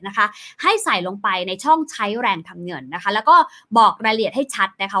เขียนนะคะให้ใส่ลงไปในช่องใช้แรงทำเงินนะคะแล้วก็บอกรายละเอียดให้ชัด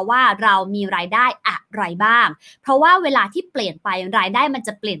นะคะว่าเรามีรายได้อะไรบ้างเพราะว่าเวลาที่เปลี่ยนไปรายได้มันจ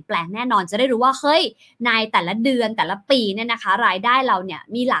ะเปลี่ยนแปลงแน่นอนจะได้รู้ว่าเฮ้ยในแต่ละเดือนแต่ละปีเนี่ยนะคะรายได้เราเนี่ย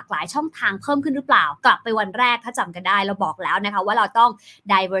มีหลากหลายช่องทางเพิ่มขึ้นหรือเปล่ากลับไปวันแรกถ้าจำกันได้เราบอกแล้วนะคะว่าเราต้อง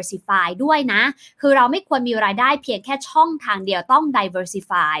diversify ด้วยนะคือเราไม่ควรมีรายได้เพียงแค่ช่องทางเดียวต้อง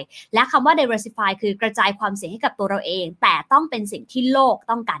diversify และคำว่า diversify คือกระจายความเสี่ยงให้กับตัวเราเองแต่ต้องเป็นสิ่งที่โลก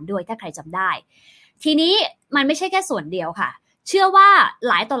ต้องการด้วยถ้าใครจำได้ทีนี้มันไม่ใช่แค่ส่วนเดียวค่ะเชื่อว่า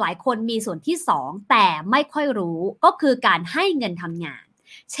หลายต่อหลายคนมีส่วนที่2แต่ไม่ค่อยรู้ก็คือการให้เงินทำงาน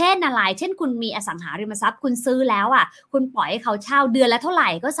เช่นอะไรเช่นคุณมีอสังหาริมทรัพย์คุณซื้อแล้วคุณปล่อยให้เขาเช่าเดือนละเท่าไหร่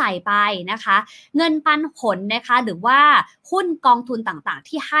ก็ใส่ไปนะคะเงินปันผลนะคะหรือว่าหุ้นกองทุนต่างๆ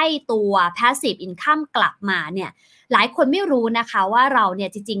ที่ให้ตัว passive income กลับมาเนี่ยหลายคนไม่รู้นะคะว่าเราเนี่ย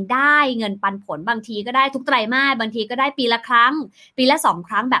จริงๆได้เงินปันผลบางทีก็ได้ทุกไตรมาสบางทีก็ได้ปีละครั้งปีละ2ค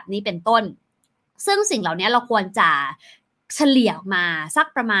รั้งแบบนี้เป็นต้นซึ่งสิ่งเหล่านี้เราควรจะเฉลี่ยมาสัก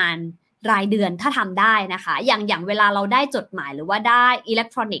ประมาณรายเดือนถ้าทำได้นะคะอย่างเวลาเราได้จดหมายหรือว่าได้อิเล็ก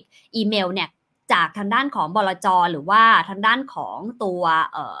ทรอนิกส์อีเมลเนี่ยจากทางด้านของบลจ.หรือว่าทางด้านของตัว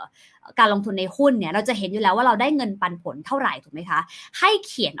การลงทุนในหุ้นเนี่ยเราจะเห็นอยู่แล้วว่าเราได้เงินปันผลเท่าไหร่ถูกไหมคะให้เ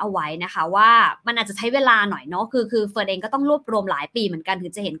ขียนเอาไว้นะคะว่ามันอาจจะใช้เวลาหน่อยเนาะคือเฟิร์นเองก็ต้องรวบรวมหลายปีเหมือนกันถึ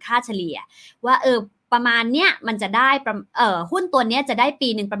งจะเห็นค่าเฉลี่ยว่าประมาณเนี้ยมันจะได้หุ้นตัวเนี้ยจะได้ปี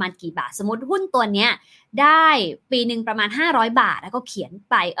นึงประมาณกี่บาทสมมติหุ้นตัวเนี้ยได้ปีนึงประมาณ500 บาทแล้วก็เขียน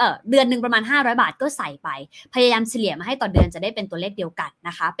ไปเดือนนึงประมาณ500 บาทก็ใส่ไปพยายามเฉลี่ยมาให้ต่อเดือนจะได้เป็นตัวเลขเดียวกันน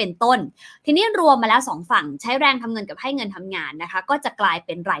ะคะเป็นต้นทีนี้รวมมาแล้ว2ฝั่งใช้แรงทำเงินกับให้เงินทำงานนะคะก็จะกลายเ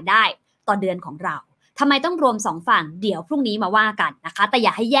ป็นรายได้ต่อเดือนของเราทำไมต้องรวม2ฝั่งเดี๋ยวพรุ่งนี้มาว่ากันนะคะแต่อย่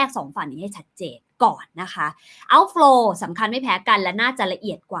าให้แยก2ฝั่งนี้ให้ชัดเจนก่อนนะคะ outflow สำคัญไม่แพ้กันและน่าจะละเ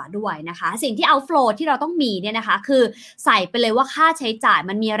อียดกว่าด้วยนะคะสิ่งที่ outflow ที่เราต้องมีเนี่ยนะคะคือใส่ไปเลยว่าค่าใช้จ่าย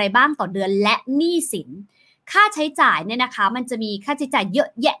มันมีอะไรบ้างต่อเดือนและหนี้สินค่าใช้จ่ายเนี่ยนะคะมันจะมีค่าใช้จ่ายเยอะ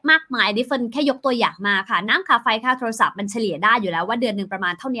แยะมากมายดิเฟิร์นแค่ยกตัวอย่างมาค่ะน้ำค่าไฟค่าโทรศัพท์มันเฉลี่ยได้อยู่แล้วว่าเดือนนึงประมา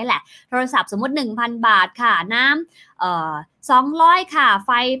ณเท่านี้แหละโทรศัพท์สมมติ 1,000 บาทค่ะน้ำ200ค่ะไฟ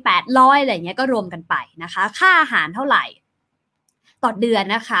800อะไรอย่างเงี้ยก็รวมกันไปนะคะค่าอาหารเท่าไหร่ต่อเดือน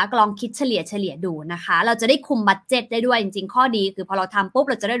นะคะลองคิดเฉลี่ยดูนะคะเราจะได้คุมบัดเจ็ตได้ด้วยจริงๆข้อดีคือพอเราทำปุ๊บ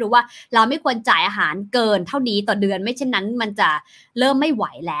เราจะได้รู้ว่าเราไม่ควรจ่ายอาหารเกินเท่านี้ต่อเดือนไม่เช่นนั้นมันจะเริ่มไม่ไหว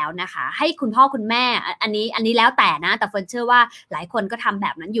แล้วนะคะให้คุณพ่อคุณแม่อันนี้แล้วแต่นะแต่เฟิร์นเชื่อว่าหลายคนก็ทำแบ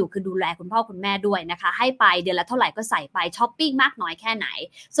บนั้นอยู่คือดูแลคุณพ่อคุณแม่ด้วยนะคะให้ไปเดือนละเท่าไหร่ก็ใส่ไปช้อปปิ้งมากน้อยแค่ไหน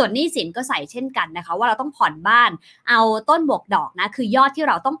ส่วนหนี้สินก็ใส่เช่นกันนะคะว่าเราต้องผ่อนบ้านเอาต้นบวกดอกนะคือยอดที่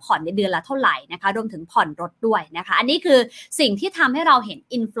เราต้องผ่อนในเดือนละเท่าไหร่นะคะรวมถึงผ่อนรถด้วยนะคะอันนี้คือสิ่งที่ทำให้เราเห็น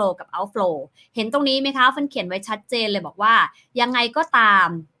inflow กับ outflow เห็นตรงนี้ไหมคะฟันเขียนไว้ชัดเจนเลยบอกว่ายังไงก็ตาม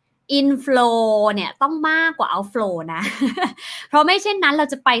inflow เนี่ยต้องมากกว่า outflow นะ เพราะไม่เช่นนั้นเรา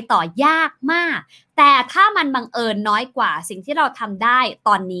จะไปต่อยากมากแต่ถ้ามันบังเอิญน้อยกว่าสิ่งที่เราทำได้ต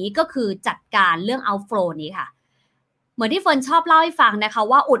อนนี้ก็คือจัดการเรื่อง outflow นี้ค่ะเหมือนที่เฟิร์นชอบเล่าให้ฟังนะคะ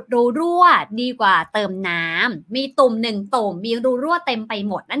ว่าอุดรูรั่วดีกว่าเติมน้ำมีตุ่ม1ตุ่มมีรูรั่วเต็มไป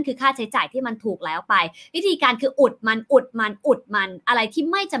หมดนั่นคือค่าใช้จ่ายที่มันถูกแล้วไปวิธีการคืออุดมันอะไรที่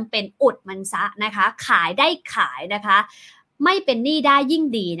ไม่จำเป็นอุดมันซะนะคะขายได้ขายนะคะไม่เป็นหนี้ได้ยิ่ง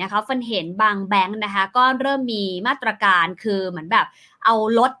ดีนะคะฟันเห็นบางแบงค์นะคะก็เริ่มมีมาตรการคือเหมือนแบบเอา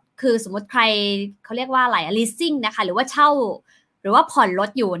รถคือสมมติใครเขาเรียกว่าอะไรleasingนะคะหรือว่าเช่าหรือว่าผ่อนรถ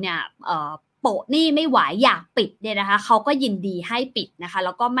อยู่เนี่ยโปะหนี้ไม่ไหวอยากปิดเนี่ยนะคะเขาก็ยินดีให้ปิดนะคะแ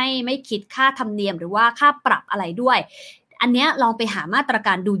ล้วก็ไม่คิดค่าธรรมเนียมหรือว่าค่าปรับอะไรด้วยอันเนี้ยลองไปหามาตรก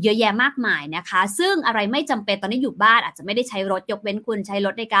ารดูเยอะแยะมากมายนะคะซึ่งอะไรไม่จำเป็นตอนนี้อยู่บ้านอาจจะไม่ได้ใช้รถยกเว้นคุณใช้ร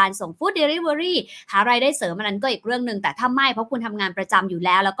ถในการส่งฟู้ดเดลิเวอรี่หารายได้เสริมอันนั้นก็อีกเรื่องนึงแต่ถ้าไม่เพราะคุณทำงานประจำอยู่แ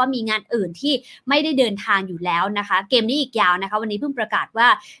ล้วแล้วก็มีงานอื่นที่ไม่ได้เดินทางอยู่แล้วนะคะเกมนี้อีกยาวนะคะวันนี้เพิ่งประกาศว่า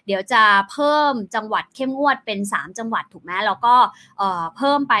เดี๋ยวจะเพิ่มจังหวัดเข้มงวดเป็น3จังหวัดถูกไหมแล้วก็เ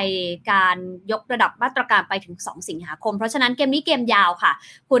พิ่มไปการยกระดับมาตรการไปถึง2สิงหาคมเพราะฉะนั้นเกมนี้เกมยาวค่ะ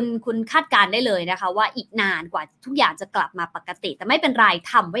คุณคาดการได้เลยนะคะว่าอีกนานกว่าทุกอย่างจะกลับมาปกติแต่ไม่เป็นไร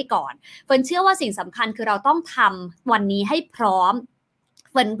ทำไว้ก่อนเฟิร์นเชื่อว่าสิ่งสำคัญคือเราต้องทำวันนี้ให้พร้อม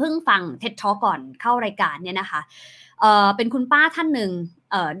เฟิร์นเพิ่งฟัง TED Talk ก่อนเข้ารายการเนี่ยนะคะเป็นคุณป้าท่านหนึ่ง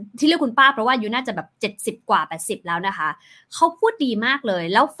ที่เรียกคุณป้าเพราะว่าอายุน่าจะแบบ70กว่า80แล้วนะคะเขาพูดดีมากเลย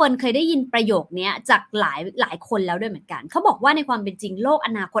แล้วเฟิร์นเคยได้ยินประโยคนี้จากหลายคนแล้วด้วยเหมือนกันเขาบอกว่าในความเป็นจริงโลกอ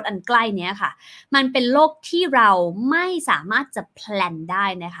นาคตอันใกล้นี้ค่ะมันเป็นโลกที่เราไม่สามารถจะแพลนได้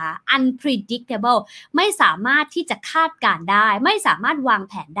นะคะ unpredictable ไม่สามารถที่จะคาดการได้ไม่สามารถวาง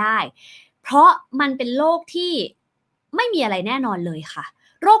แผนได้เพราะมันเป็นโลกที่ไม่มีอะไรแน่นอนเลยค่ะ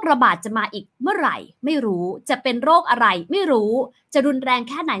โรคระบาดจะมาอีกเมื่อไหร่ไม่รู้จะเป็นโรคอะไรไม่รู้จะรุนแรง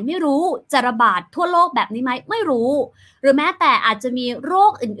แค่ไหนไม่รู้จะระบาดทั่วโลกแบบนี้ไหมไม่รู้หรือแม้แต่อาจจะมีโร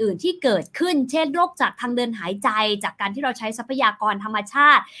คอื่นๆที่เกิดขึ้นเช่นโรคจากทางเดินหายใจจากการที่เราใช้ทรัพยากรธรรมชา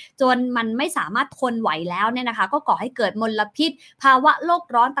ติจนมันไม่สามารถทนไหวแล้วเนี่ยนะคะก็ก่อให้เกิดมลพิษภาวะโลก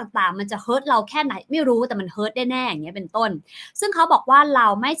ร้อนต่างๆมันจะเฮิร์ตเราแค่ไหนไม่รู้แต่มันเฮิร์ตแน่ๆอย่างเงี้ยเป็นต้นซึ่งเขาบอกว่าเรา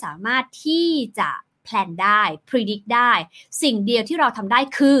ไม่สามารถที่จะแพลนได้ predict ได้สิ่งเดียวที่เราทำได้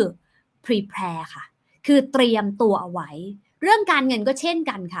คือ prepare ค่ะคือเตรียมตัวเอาไว้เรื่องการเงินก็เช่น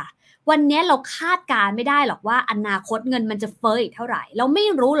กันค่ะวันนี้เราคาดการไม่ได้หรอกว่าอนาคตเงินมันจะเฟ้ออีกเท่าไหร่เราไม่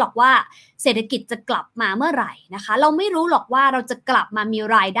รู้หรอกว่าเศรษฐกิจจะกลับมาเมื่อไหร่นะคะเราไม่รู้หรอกว่าเราจะกลับมามี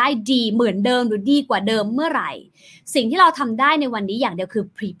รายได้ดีเหมือนเดิมหรือดีกว่าเดิมเมื่อไหร่สิ่งที่เราทำได้ในวันนี้อย่างเดียวคือ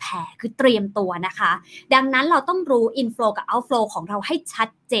prepare คือเตรียมตัวนะคะดังนั้นเราต้องรู้ inflow กับ outflow ของเราให้ชัด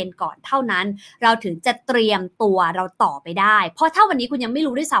เจนก่อนเท่านั้นเราถึงจะเตรียมตัวเราต่อไปได้เพราะถ้าวันนี้คุณยังไม่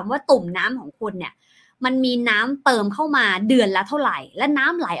รู้ด้วยซ้ำว่าตุ่มน้ำของคุณเนี่ยมันมีน้ำเติมเข้ามาเดือนละเท่าไหร่และน้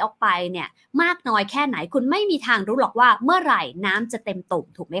ำไหลออกไปเนี่ยมากน้อยแค่ไหนคุณไม่มีทางรู้หรอกว่าเมื่อไหร่น้ำจะเต็มตุ่ม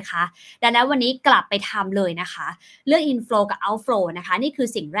ถูกไหมคะดังนั้นวันนี้กลับไปทำเลยนะคะเรื่อง inflow กับ outflow นะคะนี่คือ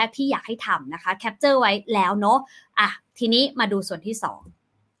สิ่งแรกที่อยากให้ทำนะคะแคปเจอร์ไว้แล้วเนาะทีนี้มาดูส่วนที่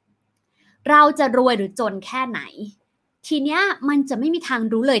2เราจะรวยหรือจนแค่ไหนทีเนี้ยมันจะไม่มีทาง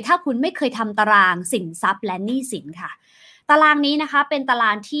รู้เลยถ้าคุณไม่เคยทำตารางสินทรัพย์และหนี้สินค่ะตารางนี้นะคะเป็นตาร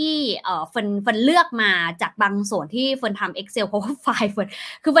างที่เฟิร์นเลือกมาจากบางส่วนที่เฟิร์นทำ Excel เพราะว่าไฟล์เฟิ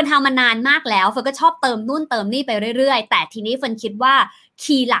ร์นทำมานานมากแล้วเฟิร์นก็ชอบเติมนู่นเติมนี่ไปเรื่อยๆแต่ทีนี้เฟิร์นคิดว่า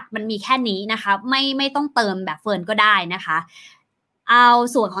คีย์หลักมันมีแค่นี้นะคะไม่ต้องเติมแบบเฟิร์นก็ได้นะคะเอา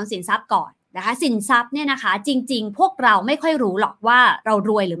ส่วนของสินทรัพย์ก่อนนะคะสินทรัพย์เนี่ยนะคะจริงๆพวกเราไม่ค่อยรู้หรอกว่าเรา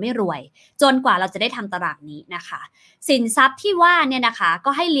รวยหรือไม่รวยจนกว่าเราจะได้ทำตารางนี้นะคะสินทรัพย์ที่ว่าเนี่ยนะคะก็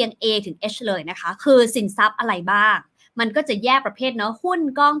ให้เรียง A ถึง H เลยนะคะคือสินทรัพย์อะไรบ้างมันก็จะแยกประเภทเนาะหุ้น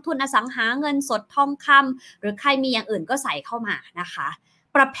กองทุนอสังหาเงินสดทองคำหรือใครมีอย่างอื่นก็ใส่เข้ามานะคะ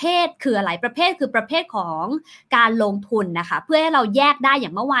ประเภทคืออะไรประเภทคือประเภทของการลงทุนนะคะเพื่อให้เราแยกได้อย่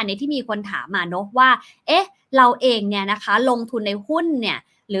างเมื่อวานนี้ที่มีคนถามมาเนาะว่าเราเองเนี่ยนะคะลงทุนในหุ้นเนี่ย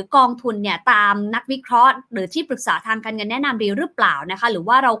หรือกองทุนเนี่ยตามนักวิเคราะห์หรือที่ปรึกษาทางการเงินแนะนำดีหรือเปล่านะคะหรือ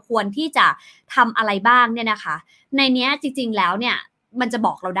ว่าเราควรที่จะทำอะไรบ้างเนี่ยนะคะในเนี้ยจริงๆแล้วเนี่ยมันจะบ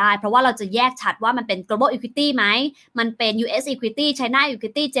อกเราได้เพราะว่าเราจะแยกชัดว่ามันเป็น global equity ไหมมันเป็น US equity China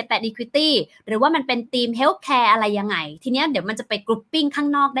equity Japan equity หรือว่ามันเป็นทีม healthcare อะไรยังไงทีเนี้ยเดี๋ยวมันจะไป grouping ข้าง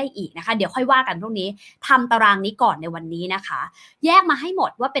นอกได้อีกนะคะเดี๋ยวค่อยว่ากันพวกนี้ทำตารางนี้ก่อนในวันนี้นะคะแยกมาให้หม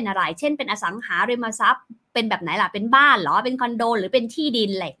ดว่าเป็นอะไรเช่นเป็นอสังหาริมทรัพย์เป็นแบบไหนล่ะเป็นบ้านหรอเป็นคอนโดหรือเป็นที่ดิน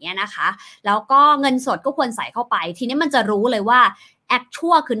อะไรอย่างเงี้ยนะคะแล้วก็เงินสดก็ควรใส่เข้าไปทีนี้มันจะรู้เลยว่าแอค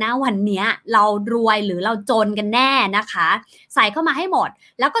ชั่วคือณวันนี้เรารวยหรือเราจนกันแน่นะคะใส่เข้ามาให้หมด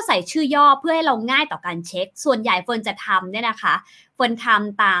แล้วก็ใส่ชื่อย่อเพื่อให้เราง่ายต่อการเช็คส่วนใหญ่เฟิร์นจะทำเนี่ยนะคะเฟิร์นท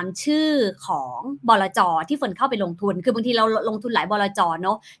ำตามชื่อของบลจ.ที่เฟิร์นเข้าไปลงทุนคือบางทีเราลงทุนหลายบลจ.เน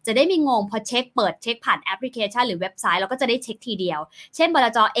าะจะได้ไม่งงพอเปิดเช็คผ่านแอปพลิเคชันหรือเว็บไซต์เราก็จะได้เช็คทีเดียวเช่นบล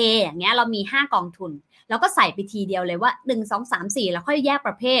จ. A อย่างเงี้ยเรามี5กองทุนแล้วก็ใส่ไปทีเดียวเลยว่า1 2 3 4แล้วค่อยแยกป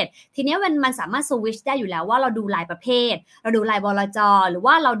ระเภททีนี้มันสามารถสวิตช์ได้อยู่แล้วว่าเราดูรายประเภทเราดูรายบลจ.หรือ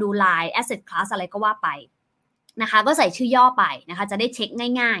ว่าเราดูราย asset class อะไรก็ว่าไปนะคะก็ใส่ชื่อย่อไปนะคะจะได้เช็ค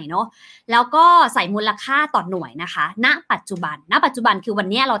ง่ายๆเนาะแล้วก็ใส่มูลค่าต่อหน่วยนะคะณปัจจุบันคือวัน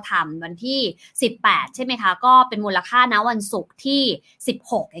นี้เราทำวันที่18ใช่ไหมคะก็เป็นมูลค่าณวันศุกร์ที่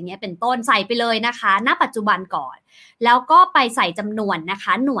16อย่างเงี้ยเป็นต้นใส่ไปเลยนะคะณปัจจุบันก่อนแล้วก็ไปใส่จำนวนนะค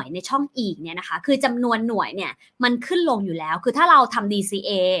ะหน่วยในช่องอีกเนี่ยนะคะคือจำนวนหน่วยเนี่ยมันขึ้นลงอยู่แล้วคือถ้าเราทำ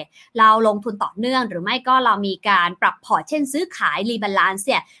DCA เราลงทุนต่อเนื่องหรือไม่ก็เรามีการปรับพอร์ตเช่นซื้อขายรีบาลานซ์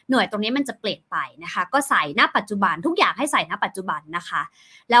เนี่ยหน่วยตรงนี้มันจะเปลี่ยนไปนะคะก็ใส่ณปัจจุบันทุกอย่างให้ใส่ณปัจจุบันนะคะ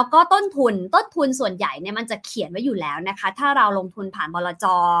แล้วก็ต้นทุนส่วนใหญ่เนี่ยมันจะเขียนไว้อยู่แล้วนะคะถ้าเราลงทุนผ่านบลจ.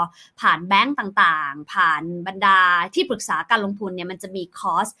ผ่านแบงก์ต่างๆผ่านบรรดาที่ปรึกษาการลงทุนเนี่ยมันจะมีค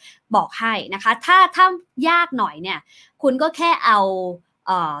อสบอกให้นะคะถ้ายากหน่อยเนี่ยคุณก็แค่เอา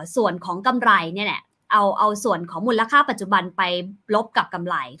ส่วนของกำไรเนี่ยแหละเอาส่วนของมูลค่าปัจจุบันไปลบกับกำ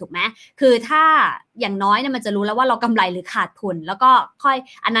ไรถูกไหมคือถ้าอย่างน้อยเนี่ยมันจะรู้แล้วว่าเรากำไรหรือขาดทุนแล้วก็ค่อย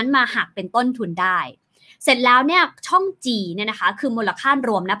อันนั้นมาหักเป็นต้นทุนได้เสร็จแล้วเนี่ยช่อง G เนี่ยนะคะคือมูลค่าร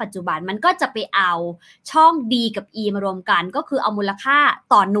วมณปัจจุบันมันก็จะไปเอาช่อง D กับ E มารวมกันก็คือเอามูลค่า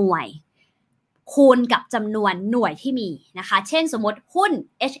ต่อหน่วย คูณกับจำนวนหน่วยที่มีนะคะเช่นสมมติหุ้น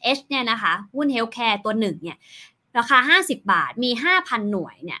HH เนี่ยนะคะหุ้น Healthcare ตัวหนึ่งเนี่ยราคา50บาทมี 5,000 หน่ว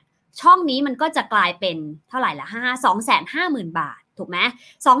ยเนี่ยช่องนี้มันก็จะกลายเป็นเท่าไหร่ละ250,000 บาทถูกไหม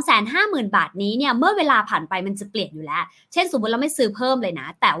250,000 บาทนี้เนี่ยเมื่อเวลาผ่านไปมันจะเปลี่ยนอยู่แล้วเช่นสมมติเราไม่ซื้อเพิ่มเลยนะ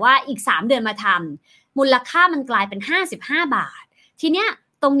แต่ว่าอีก3เดือนมาทำมูลค่ามันกลายเป็น55บาททีเนี้ย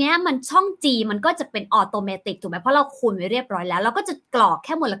ตรงเนี้ยมันช่อง G มันก็จะเป็นออโตเมติกถูกไหมเพราะเราคูณไว้เรียบร้อยแล้วเราก็จะกรอกแ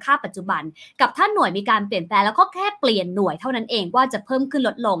ค่มูลค่าปัจจุบันกับถ้าหน่วยมีการเปลี่ยนแปลงแล้วก็แค่เปลี่ยนหน่วยเท่านั้นเองว่าจะเพิ่มขึ้นล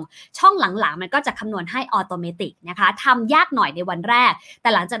ดลงช่องหลังๆมันก็จะคำนวณให้ออโตเมติกนะคะทำยากหน่อยในวันแรกแต่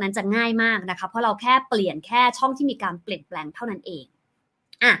หลังจากนั้นจะง่ายมากนะคะเพราะเราแค่เปลี่ยนแค่ช่องที่มีการเปลี่ยนแปลงเท่านั้นเอง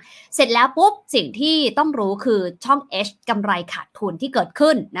เสร็จแล้วปุ๊บสิ่งที่ต้องรู้คือช่อง H กำไรขาดทุนที่เกิด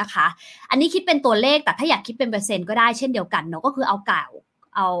ขึ้นนะคะอันนี้คิดเป็นตัวเลขแต่ถ้าอยากคิดเป็นเปอร์เซ็นต์ก็ได้เช่นเดียวกันเนาะก็คือเอาเก่า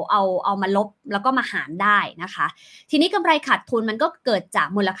เอามาลบแล้วก็มาหารได้นะคะทีนี้กำไรขาดทุนมันก็เกิดจาก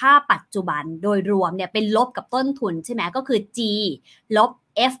มูลค่าปัจจุบันโดยรวมเนี่ยเป็นลบกับต้นทุนใช่ไหมก็คือ G ลบ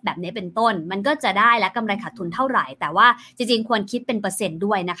F แบบนี้เป็นต้นมันก็จะได้และกำไรขาดทุนเท่าไหร่แต่ว่าจริงๆควรคิดเป็นเปอร์เซ็นต์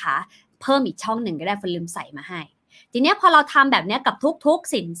ด้วยนะคะเพิ่มอีกช่องหนึ่งก็ได้ฝนลืมใส่มาให้ทีนี้พอเราทำแบบนี้กับทุก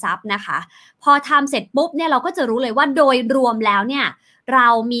ๆสินทรัพย์นะคะพอทำเสร็จปุ๊บเนี่ยเราก็จะรู้เลยว่าโดยรวมแล้วเนี่ยเรา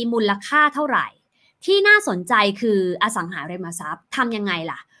มีมูลค่าเท่าไหร่ที่น่าสนใจคืออสังหาริมทรัพย์ทำยังไง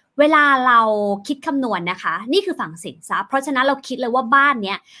ล่ะเวลาเราคิดคำนวณนะคะนี่คือฝั่งสินทรัพย์เพราะฉะนั้นเราคิดเลยว่าบ้านเ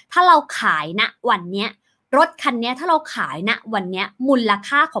นี้ยถ้าเราขายณวันเนี้ยรถคันนี้ถ้าเราขายณวันเนี้ยมูล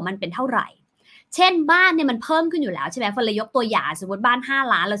ค่าของมันเป็นเท่าไหร่เช่นบ้านเนี่ยมันเพิ่มขึ้นอยู่แล้วใช่ไหมฝนเลยยกตัวอย่างสมมติบ้าน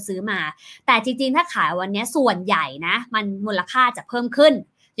5 ล้านเราซื้อมาแต่จริงๆถ้าขายวันนี้ส่วนใหญ่นะมันมูลค่าจะเพิ่มขึ้น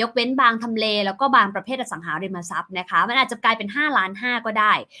ยกเว้นบางทำเลแล้วก็บางประเภทอสังหาริมทรัพย์นะคะมันอาจจะกลายเป็น5.5 ล้านก็ไ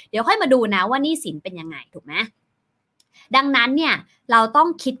ด้เดี๋ยวค่อยมาดูนะว่าหนี้สินเป็นยังไงถูกไหมดังนั้นเนี่ยเราต้อง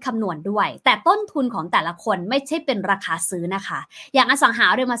คิดคำนวณด้วยแต่ต้นทุนของแต่ละคนไม่ใช่เป็นราคาซื้อนะคะอย่างอสังหา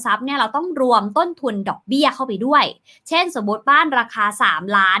ริมทรัพย์เนี่ยเราต้องรวมต้นทุนดอกเบี้ยเข้าไปด้วยเช่นสมมติบ้านราคา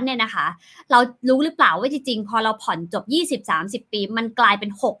3 ล้านเนี่ยนะคะเรารู้หรือเปล่าว่าจริงๆพอเราผ่อนจบ 20-30 ปีมันกลายเป็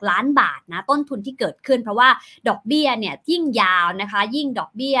น6 ล้านบาทนะต้นทุนที่เกิดขึ้นเพราะว่าดอกเบี้ยเนี่ยยิ่งยาวนะคะยิ่งดอ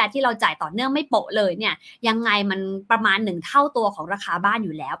กเบี้ยที่เราจ่ายต่อเนื่องไม่โปะเลยเนี่ยยังไงมันประมาณ1 เท่าตัวของราคาบ้านอ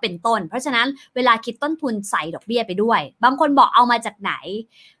ยู่แล้วเป็นต้นเพราะฉะนั้นเวลาคิดต้นทุนใส่ดอกเบี้ยไปด้วยบางคนบอกเอามาจากไหน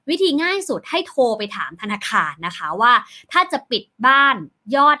วิธีง่ายสุดให้โทรไปถามธนาคารนะคะว่าถ้าจะปิดบ้าน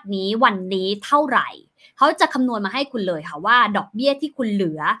ยอดนี้วันนี้เท่าไหร่เขาจะคำนวณมาให้คุณเลยค่ะว่าดอกเบี้ยที่คุณเห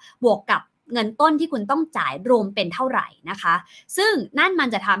ลือบวกกับเงินต้นที่คุณต้องจ่ายรวมเป็นเท่าไหร่นะคะซึ่งนั่นมัน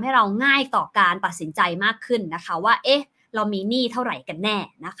จะทำให้เราง่ายต่อการตัดสินใจมากขึ้นนะคะว่าเอ๊ะเรามีหนี้เท่าไหร่กันแน่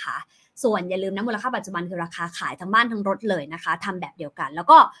นะคะส่วนอย่าลืมนะมูลค่าปัจจุบันคือราคาขายทั้งบ้านทั้งรถเลยนะคะทำแบบเดียวกันแล้ว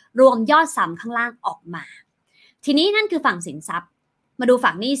ก็รวมยอดซ้ำข้างล่างออกมาทีนี้นั่นคือฝั่งสินทรัพย์มาดู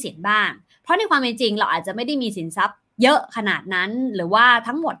ฝั่งหนี้สินบ้างเพราะในความเป็นจริงเราอาจจะไม่ได้มีสินทรัพย์เยอะขนาดนั้นหรือว่า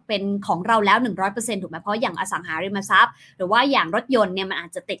ทั้งหมดเป็นของเราแล้ว 100% ถูกไหมเพราะอย่างอสังหาริมทรัพย์หรือว่าอย่างรถยนต์เนี่ยมันอา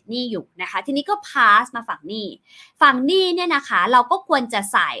จจะติดหนี้อยู่นะคะทีนี้ก็พาสมาฝั่งหนี้เนี่ยนะคะเราก็ควรจะ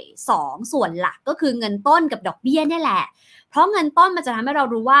ใส่2ส่วนหลักก็คือเงินต้นกับดอกเบี้ยเนี่ยแหละเพราะเงินต้นมันจะทำให้เรา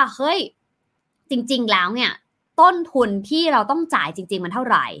รู้ว่าเฮ้ยจริงๆแล้วเนี่ยต้นทุนที่เราต้องจ่ายจริงๆมันเท่า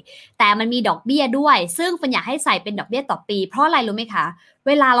ไหร่แต่มันมีดอกเบี้ยด้วยซึ่งฝนอยากให้ใส่เป็นดอกเบี้ยต่อปีเพราะอะไรรู้ไหมคะเ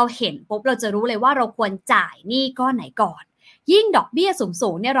วลาเราเห็นปุ๊บเราจะรู้เลยว่าเราควรจ่ายหนี้ก้อนไหนก่อนยิ่งดอกเบี้ยสู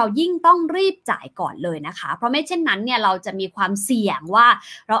งๆเนี่ยเรายิ่งต้องรีบจ่ายก่อนเลยนะคะเพราะไม่เช่นนั้นเนี่ยเราจะมีความเสี่ยงว่า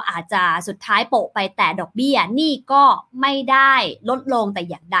เราอาจจะสุดท้ายโปะไปแต่ดอกเบี้ยหนี้ก็ไม่ได้ลดลงแต่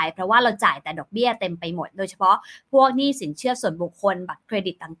อย่างใดเพราะว่าเราจ่ายแต่ดอกเบี้ยเต็มไปหมดโดยเฉพาะพวกหนี้สินเชื่อส่วนบุคคลบัตรเคร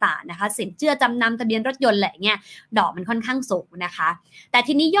ดิตต่างๆนะคะสินเชื่อจำนำทะเบียนรถยนต์อะไรเงี้ยดอกมันค่อนข้างสูงนะคะแต่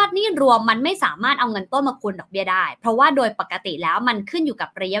ทีนี้ยอดหนี้รวมมันไม่สามารถเอาเงินต้นมาคูณดอกเบี้ยได้เพราะว่าโดยปกติแล้วมันขึ้นอยู่กับ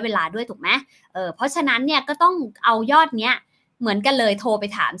ระยะเวลาด้วยถูกไหมเพราะฉะนั้นเนี่ยก็ต้องเอายอดเนี้ยเหมือนกันเลยโทรไป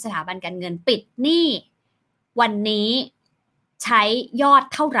ถามสถาบันการเงินปิดหนี้วันนี้ใช้ยอด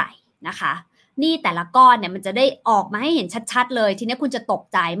เท่าไหร่นะคะหนี้แต่ละก้อนเนี่ยมันจะได้ออกมาให้เห็นชัดๆเลยทีนี้คุณจะตก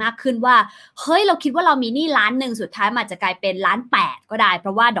ใจมากขึ้นว่าเฮ้ยเราคิดว่าเรามีหนี้1 ล้านสุดท้ายมันจะกลายเป็น1.8 ล้านก็ได้เพร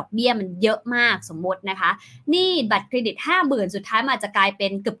าะว่าดอกเบี้ยมันเยอะมากสมมตินะคะหนี้บัตรเครดิต 50,000 สุดท้ายมันจะกลายเป็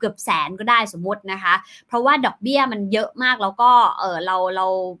นเกือบแสนก็ได้สมมตินะคะเพราะว่าดอกเบี้ยมันเยอะมากแล้วก็เรา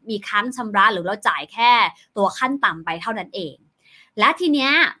มีค้างชำระหรือเราจ่ายแค่ตัวขั้นต่ำไปเท่านั้นเองและทีเนี้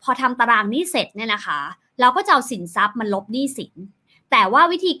ยพอทำตารางหนี้เสร็จเนี่ยนะคะเราก็จะเอาสินทรัพย์มันลบหนี้สินแต่ว่า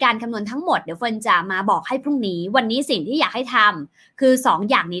วิธีการคำนวณทั้งหมดเดี๋ยวเฟิร์นจะมาบอกให้พรุ่งนี้วันนี้สิ่งที่อยากให้ทำคือ2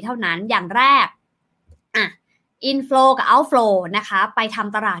 อย่างนี้เท่านั้นอย่างแรกinflow กับ outflow นะคะไปท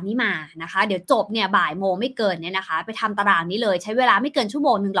ำตารางนี้มานะคะเดี๋ยวจบเนี่ยบ่ายโมงไม่เกินเนี่ยนะคะไปทำตารางนี้เลยใช้เวลาไม่เกินชั่วโม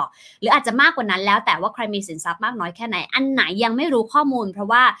งนึงหรอกหรืออาจจะมากกว่านั้นแล้วแต่ว่าใครมีสินทรัพย์มากน้อยแค่ไหนอันไหนยังไม่รู้ข้อมูลเพราะ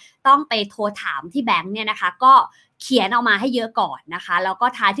ว่าต้องไปโทรถามที่แบงค์เนี่ยนะคะก็ เขียนออกมาให้เยอะก่อนนะคะแล้วก็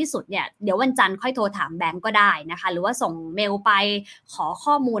ท้ายที่สุดเนี่ยเดี๋ยววันจันทร์ค่อยโทรถามแบงก์ก็ได้นะคะหรือว่าส่งเมลไปขอ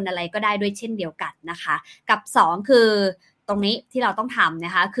ข้อมูลอะไรก็ได้ด้วยเช่นเดียวกันนะคะกับ2คือตรงนี้ที่เราต้องทำน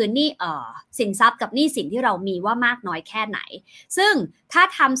ะคะคือนี่สินทรัพย์กับหนี้สินที่เรามีว่ามากน้อยแค่ไหนซึ่งถ้า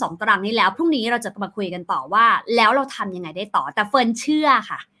ทำ2ตารางนี้แล้วพรุ่งนี้เราจะมาคุยกันต่อว่าแล้วเราทำยังไงได้ต่อแต่เฟิร์นเชื่อ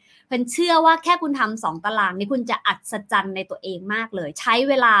ค่ะเฟิร์นเชื่อว่าแค่คุณทำ2ตารางนี้คุณจะอัศจรรย์ในตัวเองมากเลยใช้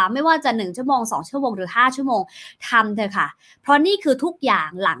เวลาไม่ว่าจะ1ชั่วโมง2ชั่วโมงหรือ5ชั่วโมงทำเถอะค่ะเพราะนี่คือทุกอย่าง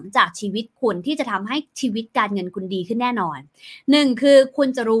หลังจากชีวิตคุณที่จะทำให้ชีวิตการเงินคุณดีขึ้นแน่นอน1คือคุณ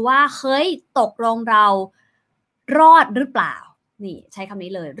จะรู้ว่าเฮ้ยตกลงเรารอดหรือเปล่านี่ใช้คำ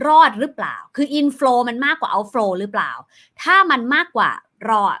นี้เลยรอดหรือเปล่าคือ inflow มันมากกว่า outflow หรือเปล่าถ้ามันมากกว่า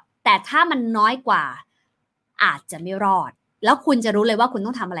รอดแต่ถ้ามันน้อยกว่าอาจจะไม่รอดแล้วคุณจะรู้เลยว่าคุณต้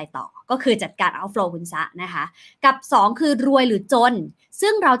องทำอะไรต่อก็คือจัดการ outflow คุณซะนะคะกับ2คือรวยหรือจน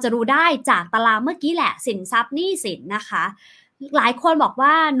ซึ่งเราจะรู้ได้จากตารางเมื่อกี้แหละสินทรัพย์หนี้สินนะคะหลายคนบอกว่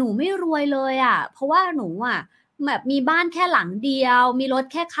าหนูไม่รวยเลยอ่ะเพราะว่าหนูอ่ะแบบมีบ้านแค่หลังเดียวมีรถ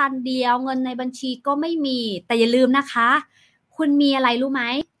แค่คันเดียวเงินในบัญชีก็ไม่มีแต่อย่าลืมนะคะคุณมีอะไรรู้ไหม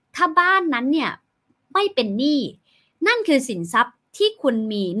ถ้าบ้านนั้นเนี่ยไม่เป็นหนี้นั่นคือสินทรัพย์ที่คุณ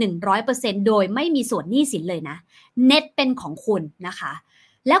มี 100% โดยไม่มีส่วนหนี้สินเลยนะเน็ตเป็นของคุณนะคะ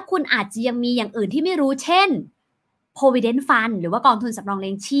แล้วคุณอาจจะยังมีอย่างอื่นที่ไม่รู้เช่น Provident Fund หรือว่ากองทุนสำรองเ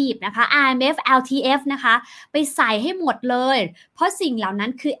ลี้ยงชีพนะคะ IMF LTF นะคะไปใส่ให้หมดเลยเพราะสิ่งเหล่านั้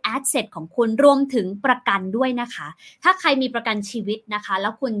นคือ asset ของคุณรวมถึงประกันด้วยนะคะถ้าใครมีประกันชีวิตนะคะแล้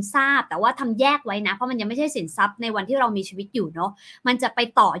วคุณทราบแต่ว่าทำแยกไว้นะเพราะมันยังไม่ใช่สินทรัพย์ในวันที่เรามีชีวิตอยู่เนาะมันจะไป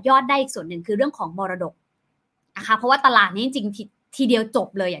ต่อยอดได้อีกส่วนหนึ่งคือเรื่องของมรดกนะคะเพราะว่าตลาดนี้จริงๆทีเดียวจบ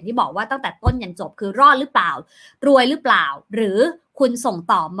เลยอย่างที่บอกว่าตั้งแต่ต้นยันจบคือรอดหรือเปล่ารวยหรือเปล่าหรือคุณส่ง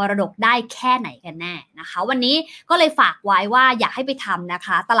ต่อมรดกได้แค่ไหนกันแน่นะคะวันนี้ก็เลยฝากไว้ว่าอยากให้ไปทำนะค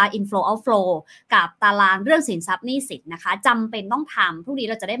ะตาราง inflow outflow กับตารางเรื่องสินทรัพย์หนี้สินนะคะจำเป็นต้องทำพรุ่งนี้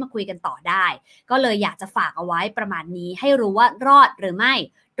เราจะได้มาคุยกันต่อได้ก็เลยอยากจะฝากเอาไว้ประมาณนี้ให้รู้ว่ารอดหรือไม่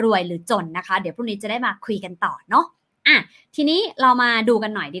รวยหรือจนนะคะเดี๋ยวพรุ่งนี้จะได้มาคุยกันต่อเนาะทีนี้เรามาดูกั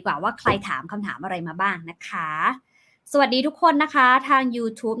นหน่อยดีกว่าว่าใครถามคำถามอะไรมาบ้างนะคะสวัสดีทุกคนนะคะทาง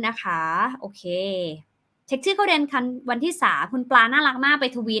YouTube นะคะโอเคเช็คชื่อเข้าเรียนคันวันที่3คุณปลาน่ารักมากไป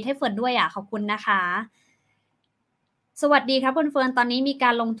ทวีตให้เฟิร์นด้วยขอบคุณนะคะสวัสดีครับคุณเฟิร์นตอนนี้มีก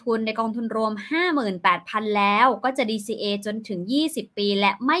ารลงทุนในกองทุนรวม 58,000 แล้วก็จะ DCA จนถึง20ปีแล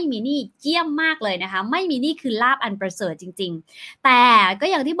ะไม่มีหนี้เยี่ยมมากเลยนะคะไม่มีหนี้คือลาภอันประเสริฐจริงๆแต่ก็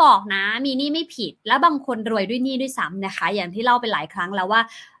อย่างที่บอกนะมีหนี้ไม่ผิดและบางคนรวยด้วยหนี้ด้วยซ้ำนะคะอย่างที่เล่าไปหลายครั้งแล้วว่า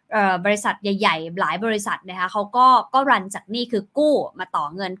บริษัทใหญ่ๆหลายบริษัทนะคะเขาก็รันจากหนี้คือกู้มาต่อ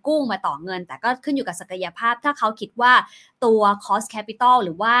เงินกู้มาต่อเงินแต่ก็ขึ้นอยู่กับศักยภาพถ้าเขาคิดว่าตัว cost capital ห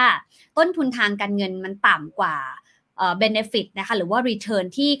รือว่าต้นทุนทางการเงินมันต่ำกว่าbenefit นะคะหรือว่า return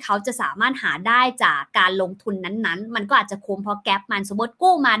ที่เขาจะสามารถหาได้จากการลงทุนนั้นๆมันก็อาจจะคุ้มเพราะ gap มันสมมติ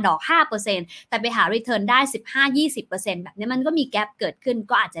กู้มาดอก 5% แต่ไปหา return ได้ 15-20% แบบนี้มันก็มี gap เกิดขึ้น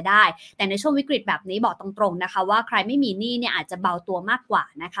ก็อาจจะได้แต่ในช่วงวิกฤตแบบนี้บอกตรงๆนะคะว่าใครไม่มีหนี้เนี่ยอาจจะเบาตัวมากกว่า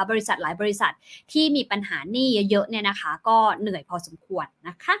นะคะบริษัทหลายบริษัทที่มีปัญหาหนี้เยอะๆเนี่ยนะคะก็เหนื่อยพอสมควรน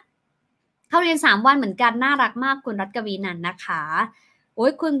ะคะเข้าเรียน3วันเหมือนกันน่ารักมากคุณรัตกวีนันท์นะคะโอ้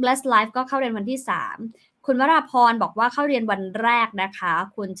ยคุณ Bless Life ก็เข้าเรียนวันที่3คุณวราพรบอกว่าเข้าเรียนวันแรกนะคะ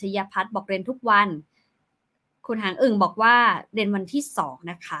คุณชยพัฒน์บอกเรียนทุกวันคุณหางอึ่งบอกว่าเรียนวันที่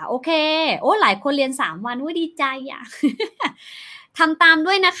2นะคะโอเคโอ้หลายคนเรียน3วันดีใจอ่ะ ทำตาม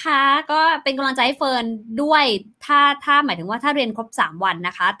ด้วยนะคะก็เป็นกำลังใจให้เฟิร์นด้วยถ้าหมายถึงว่าถ้าเรียนครบ3วันน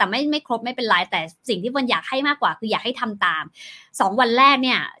ะคะแต่ไม่ครบไม่เป็นไรแต่สิ่งที่เฟิร์นอยากให้มากกว่าคืออยากให้ทำตาม2วันแรกเ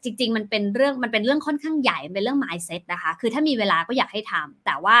นี่ยจริงๆมันเป็นเรื่องค่อนข้างใหญ่เป็นเรื่อง mindset นะคะคือถ้ามีเวลาก็อยากให้ทำแ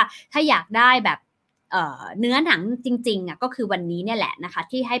ต่ว่าถ้าอยากได้แบบเนื้อหนังจริงๆก็คือวันนี้เนี่ยแหละนะคะ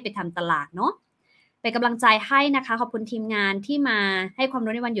ที่ให้ไปทำตลาดเนาะเป็นกำลังใจให้นะคะขอบคุณทีมงานที่มาให้ความ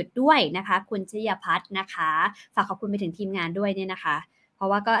รู้ในวันหยุดด้วยนะคะคุณชยพัฒน์นะคะฝากขอบคุณไปถึงทีมงานด้วยเนี่ยนะคะเพราะ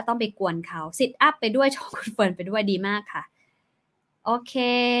ว่าก็ต้องไปกวนเขาซิทอัพไปด้วยชมคุณเฟิร์นไปด้วยดีมากค่ะโอเค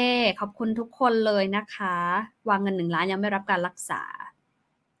ขอบคุณทุกคนเลยนะคะวางเงิน1 ล้านยังไม่รับการรักษา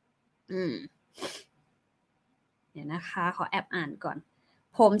เดี๋ยวนะคะขอแอบอ่านก่อน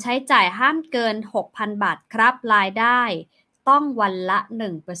ผมใช้จ่ายห้ามเกิน 6,000 บาทครับรายได้ต้องวันละ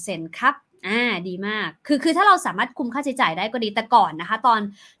 1% ครับดีมากคือถ้าเราสามารถคุมค่าใช้จ่ายได้ก็ดีแต่ก่อนนะคะตอน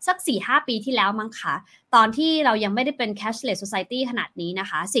สัก 4-5 ปีที่แล้วมั้งคะตอนที่เรายังไม่ได้เป็น cashless society ขนาดนี้นะ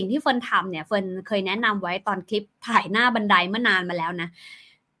คะสิ่งที่เฟิร์นทำเนี่ยเฟิร์นเคยแนะนำไว้ตอนคลิปถ่ายหน้าบันไดเมื่อนานมาแล้วนะ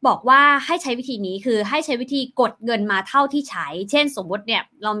บอกว่าให้ใช้วิธีนี้คือให้ใช้วิธีกดเงินมาเท่าที่ใช้เช่นสมมติเนี่ย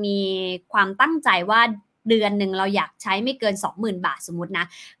เรามีความตั้งใจว่าเดือนหนึ่งเราอยากใช้ไม่เกิน 20,000 บาทสมมุตินะ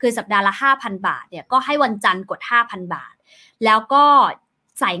คือสัปดาห์ละ 5,000 บาทเนี่ยก็ให้วันจันทร์กด 5,000 บาทแล้วก็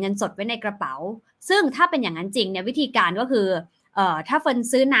ใส่เงินสดไว้ในกระเป๋า ซึ่งถ้าเป็นอย่างนั้นจริงเนี่ยวิธีการก็คือถ้าเฟิร์น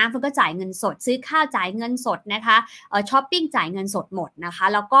ซื้อน้ำเฟิร์นก็จ่ายเงินสดซื้อข้าวจ่ายเงินสดนะคะช้อปปิ้งจ่ายเงินสดหมดนะคะ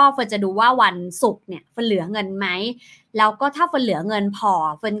แล้วก็เฟิร์นจะดูว่าวันศุกร์เนี่ยเฟิร์นเหลือเงินไหมแล้วก็ถ้าเฟิร์นเหลือเงินพอ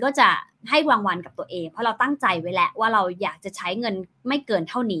เฟิร์นก็จะให้รางวัลกับตัวเองเพราะเราตั้งใจไว้แล้วว่าเราอยากจะใช้เงินไม่เกิน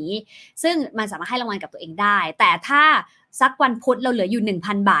เท่านี้ซึ่งมันสามารถให้รางวัลกับตัวเองได้แต่ถ้าสักวันพุธเราเหลืออยู่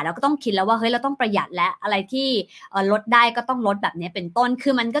 1,000 บาทเราก็ต้องคิดแล้วว่าเฮ้ยเราต้องประหยัดและอะไรที่ลดได้ก็ต้องลดแบบนี้เป็นต้นคื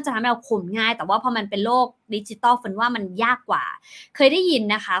อมันก็จะทำให้เราคุมง่ายแต่ว่าพอมันเป็นโลกดิจิตอลฝนว่ามันยากกว่าเคยได้ยิน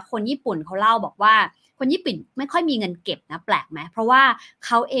นะคะคนญี่ปุ่นเขาเล่าบอกว่าคนญี่ปุ่นไม่ค่อยมีเงินเก็บนะแปลกไหมเพราะว่าเ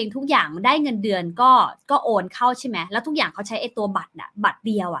ขาเองทุกอย่างได้เงินเดือนก็โอนเข้าใช่ไหมแล้วทุกอย่างเขาใช้ไอ้ตัวบัตรบัตร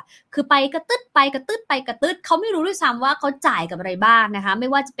เดียวคือไปกระตึ๊ดไปกระตึ๊ดไปกระตึ๊ดเขาไม่รู้ด้วยซ้ำว่าเขาจ่ายกับอะไรบ้างนะคะไม่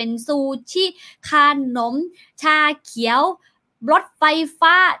ว่าจะเป็นซูชิขนมชาเขียวรถไฟ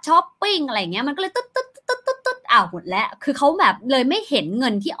ฟ้าช้อปปิ้งอะไรเงี้ยมันก็เลยตึ๊ดหมดแล้วคือเขาแบบเลยไม่เห็นเงิ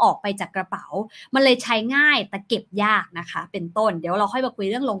นที่ออกไปจากกระเป๋ามันเลยใช้ง่ายแต่เก็บยากนะคะเป็นต้นเดี๋ยวเราค่อยมาคุย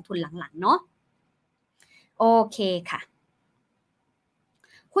เรื่องลงทุนหลังๆเนาะโอเคค่ะ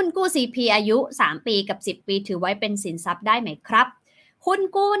หุ้นกู้ CP อายุ3ปีกับ10ปีถือไว้เป็นสินทรัพย์ได้ไหมครับหุ้น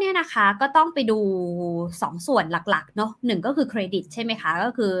กู้เนี่ยนะคะก็ต้องไปดู2ส่วนหลักๆเนาะ1ก็คือเครดิตใช่ไหมคะก็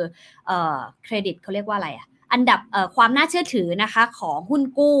คือเครดิตเขาเรียกว่าอะไรอันดับความน่าเชื่อถือนะคะของหุ้น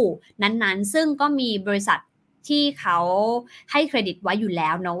กู้นั้นๆซึ่งก็มีบริษัทที่เขาให้เครดิตไว้อยู่แล้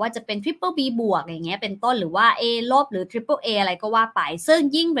วเนาะว่าจะเป็น Triple B บวกอย่างเงี้ยเป็นต้นหรือว่า A ลบหรือ Triple A อะไรก็ว่าไปซึ่ง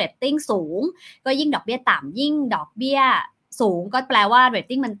ยิ่งเรตติ้งสูงก็ยิ่งดอกเบี้ยต่ำยิ่งดอกเบี้ยสูงก็แปลว่าเรต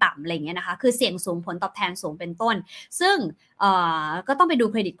ติ้งมันต่ำอะไรเงี้ยนะคะคือเสี่ยงสูงผลตอบแทนสูงเป็นต้นซึ่งก็ต้องไปดู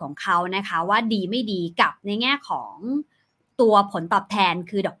เครดิตของเขานะคะว่าดีไม่ดีกับในแง่ของตัวผลตอบแทน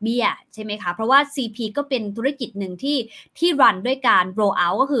คือดอกเบี้ยใช่ไหมคะเพราะว่า CP ก็เป็นธุรกิจหนึ่งที่รันด้วยการ roll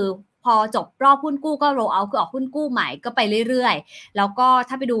out ก็คือพอจบรอบหุ้นกู้ก็ roll out คือออกหุ้นกู้ใหม่ก็ไปเรื่อยๆแล้วก็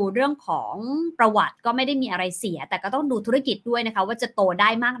ถ้าไปดูเรื่องของประวัติก็ไม่ได้มีอะไรเสียแต่ก็ต้องดูธุรกิจด้วยนะคะว่าจะโตได้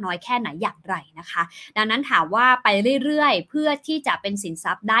มากน้อยแค่ไหนอย่างไรนะคะดังนั้นถามว่าไปเรื่อยๆเพื่อที่จะเป็นสินท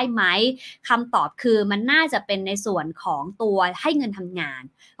รัพย์ได้ไหมคำตอบคือมันน่าจะเป็นในส่วนของตัวให้เงินทำงาน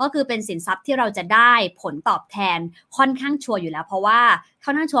ก็คือเป็นสินทรัพย์ที่เราจะได้ผลตอบแทนค่อนข้างชัวร์อยู่แล้วเพราะว่าค่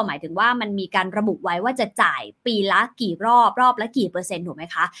อนข้างชัวร์หมายถึงว่ามันมีการระบุไว้ว่าจะจ่ายปีละกี่รอบละกี่เปอร์เซ็นต์ถูกไหม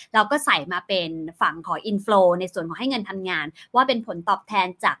คะเราก็ใส่มาเป็นฝั่งของ inflow ในส่วนของให้เงินทำงานว่าเป็นผลตอบแทน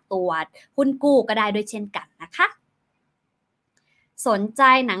จากตัวหุ้นกู้ก็ได้ด้วยเช่นกันนะคะสนใจ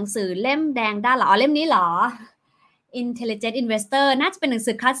หนังสือเล่มแดงด้านหลังเล่มนี้เหรอ Intelligent Investor น่าจะเป็นหนัง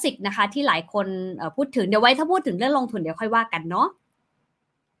สือคลาสสิกนะคะที่หลายคนพูดถึงเดี๋ยวไว้ถ้าพูดถึงเรื่องลงทุนเดี๋ยวค่อยว่ากันเนาะ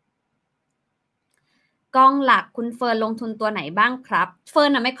กองหลักคุณเฟิร์นลงทุนตัวไหนบ้างครับเฟิร์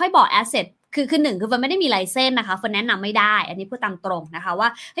นไม่ค่อยบอก asset คือหนึ่งคือเฟิร์นไม่ได้มีไลเซนส์นะคะเฟิร์นแนะนำไม่ได้อันนี้พูดตามตรงนะคะว่า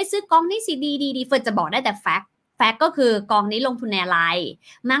ให้ซื้อกองนี้สิดีเฟิร์นจะบอกได้แต่แฟกต์ก็คือกองนี้ลงทุนในอะไร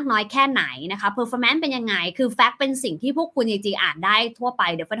มากน้อยแค่ไหนนะคะ performance เป็นยังไงคือแฟกต์เป็นสิ่งที่พวกคุณจริงๆอ่านได้ทั่วไป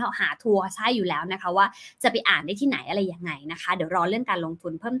เดี๋ยวเฟิร์นหาทัวร์ใช่อยู่แล้วนะคะว่าจะไปอ่านได้ที่ไหนอะไรยังไงนะคะเดี๋ยวรอเรื่องการลงทุ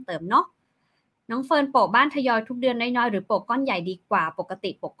นเพิ่มเติมเนาะน้องเฟิร์นโปะบ้านทยอยทุกเดือนน้อยๆหรือโปะก้อนใหญ่ดีกว่าปกติ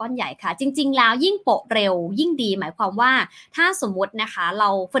โปะก้อนใหญ่ค่ะจริงๆแล้วยิ่งโปะเร็วยิ่งดีหมายความว่าถ้าสมมตินะคะเรา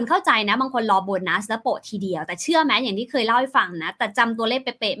เฟิร์นเข้าใจนะบางคนรอโบนัสแล้วโปะทีเดียวแต่เชื่อไหมอย่างที่เคยเล่าให้ฟังนะแต่จำตัวเลขเ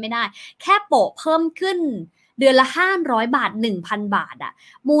ป๊ะๆไม่ได้แค่โปะเพิ่มขึ้นเดือนละ500 บาท 1,000 บาท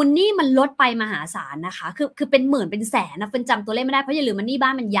มูลนี่มันลดไปมหาศาลนะคะคือเป็นหมื่นเป็นแสนนะเฟิร์นจำตัวเลขไม่ได้เพราะอย่าลืมมันนี่บ้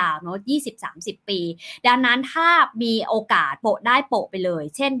านมันยาวเนาะ20-30 ปีดังนั้นถ้ามีโอกาสโปะได้โปะไปเลย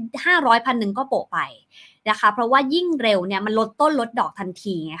เช่น500,000ก็โปะไปนะคะเพราะว่ายิ่งเร็วเนี่ยมันลดต้นลดดอกทัน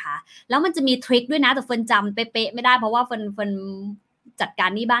ทีไงคะแล้วมันจะมีทริคด้วยนะแต่เฟิร์นจำเป๊ะๆไม่ได้เพราะว่าเฟิร์นจัดการ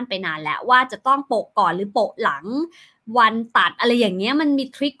หนี้บ้านไปนานแล้วว่าจะต้องโปะก่อนหรือโปะหลังวันตัดอะไรอย่างเงี้ยมันมี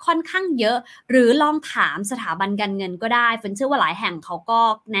ทริคค่อนข้างเยอะหรือลองถามสถาบันการเงินก็ได้เฟิร์นเชื่อว่าหลายแห่งเขาก็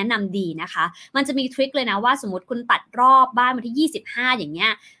แนะนำดีนะคะมันจะมีทริคเลยนะว่าสมมติคุณตัดรอบบ้านวันที่25อย่างเงี้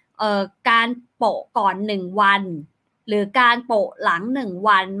ยการโปะก่อน1วันหรือการโปะหลัง1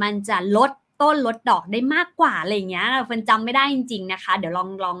วันมันจะลดต้นลดดอกได้มากกว่าอะไรอย่างเงี้ยเฟิร์นจำไม่ได้จริงๆนะคะเดี๋ยว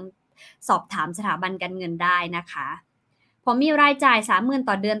ลองสอบถามสถาบันการเงินได้นะคะผมมีรายจ่าย 30,000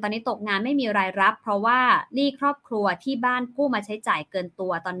 ต่อเดือนตอนนี้ตกงานไม่มีรายรับเพราะว่าหนี้ครอบครัวที่บ้านกู้มาใช้จ่ายเกินตั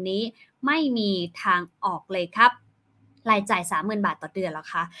วตอนนี้ไม่มีทางออกเลยครับรายจ่าย 30,000 บาทต่อเดือนแล้ว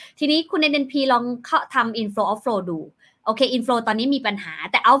คะทีนี้คุณ NNP ลองทำ inflow outflow ดูโอเค inflow ตอนนี้มีปัญหา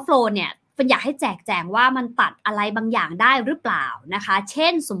แต่ outflow เนี่ย เป็นอยากให้แจกแจงว่ามันตัดอะไรบางอย่างได้หรือเปล่านะคะเช่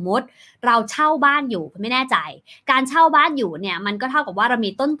นสมมุติเราเช่าบ้านอยู่ไม่แน่ใจการเช่าบ้านอยู่เนี่ยมันก็เท่ากับว่าเรา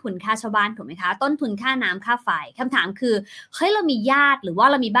มีต้นทุนค่าเช่าบ้านถูกไหมคะต้นทุนค่าน้ำค่าไฟคำถามคือเฮ้ยเรามีญาติหรือว่า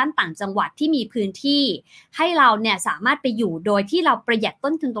เรามีบ้านต่างจังหวัดที่มีพื้นที่ให้เราเนี่ยสามารถไปอยู่โดยที่เราประหยัด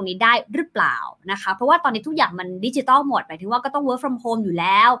ต้นทุนตรงนี้ได้หรือเปล่านะคะเพราะว่าตอนนี้ทุกอย่างมันดิจิตอลหมดหมายถึงว่าก็ต้อง work from home อยู่แ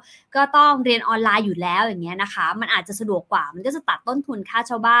ล้วก็ต้องเรียนออนไลน์อยู่แล้วอย่างเงี้ยนะคะมันอาจจะสะดวกกว่ามันก็จะตัดต้นทุนค่าเ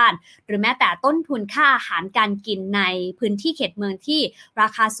ช่าบ้านหรือแม้แต่ต้นทุนค่าอาหารการกินในพื้นที่เขตเมืองที่รา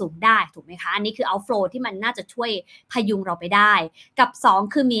คาสูงได้ถูกไหมคะอันนี้คือ outflow ที่มันน่าจะช่วยพยุงเราไปได้กับ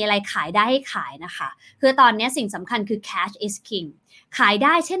2คือมีอะไรขายได้ให้ขายนะคะคือตอนนี้สิ่งสำคัญคือ cash is king ขายไ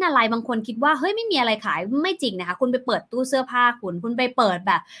ด้เช่นอะไรบางคนคิดว่าเฮ้ยไม่มีอะไรขายไม่จริงนะคะคุณไปเปิดตู้เสื้อผ้าคุณไปเปิดแ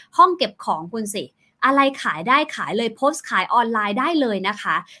บบห้องเก็บของคุณสิอะไรขายได้ขายเลยโพสต์ขายออนไลน์ได้เลยนะค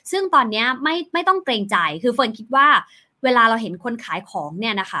ะซึ่งตอนนี้ไม่ต้องเกรงใจคือเฟิร์นคิดว่าเวลาเราเห็นคนขายของเนี่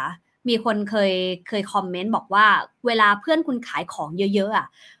ยนะคะมีคนเคยคอมเมนต์บอกว่าเวลาเพื่อนคุณขายของเยอะๆอ่ะ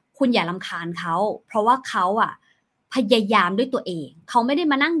คุณอย่ารำคาญเขาเพราะว่าเขาอ่ะพยายามด้วยตัวเองเขาไม่ได้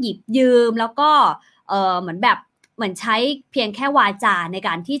มานั่งหยิบยืมแล้วก็เหมือนใช้เพียงแค่วาจาในก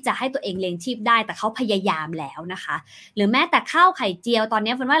ารที่จะให้ตัวเองเลี้ยงชีพได้แต่เขาพยายามแล้วนะคะหรือแม้แต่ข้าวไข่เจียวตอน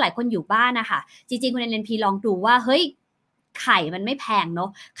นี้เฟิร์นว่าหลายคนอยู่บ้านนะคะจริงๆคุณ NNP ลองดูว่าเฮ้ยไข่มันไม่แพงเนาะ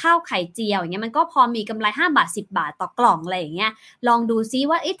ข้าวไข่เจียวอย่างเงี้ยมันก็พอมีกำไร5 บาท10 บาทต่อกล่องอะไรอย่างเงี้ยลองดูซิ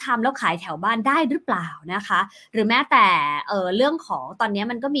ว่าทำแล้วขายแถวบ้านได้หรือเปล่านะคะหรือแม้แต่เรื่องของตอนนี้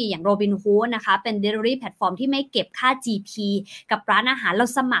มันก็มีอย่าง Robinhood นะคะเป็น delivery platform ที่ไม่เก็บค่า GP กับร้านอาหารเรา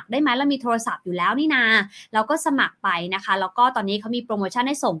สมัครได้ไหมเรามีโทรศัพท์อยู่แล้วนี่นาเราก็สมัครไปนะคะแล้วก็ตอนนี้เขามีโปรโมชั่นใ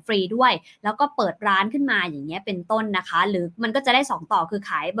ห้ส่งฟรีด้วยแล้วก็เปิดร้านขึ้นมาอย่างเงี้ยเป็นต้นนะคะหรือมันก็จะได้2ต่อคือ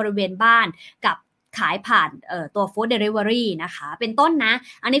ขายบริเวณบ้านกับขายผ่านตัว Food Delivery นะคะเป็นต้นนะ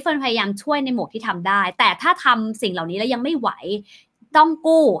อันนี้เฟิร์นพยายามช่วยในหมวดที่ทำได้แต่ถ้าทำสิ่งเหล่านี้แล้วยังไม่ไหวต้อง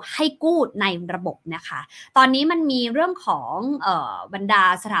กู้ให้กู้ในระบบนะคะตอนนี้มันมีเรื่องของบรรดา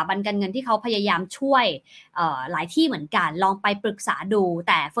สถาบันการเงินที่เขาพยายามช่วยหลายที่เหมือนกันลองไปปรึกษาดูแ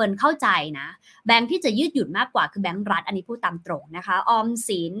ต่เฟิร์นเข้าใจนะแบงค์ที่จะยืดหยุ่นมากกว่าคือแบงค์รัฐอันนี้พูดตามตรงนะคะออม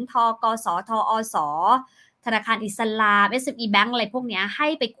สินทกสทอสธนาคารอิสลาม SME Bank อะไรพวกนี้ให้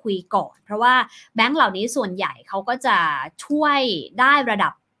ไปคุยก่อนเพราะว่าแบงค์เหล่านี้ส่วนใหญ่เขาก็จะช่วยได้ระดั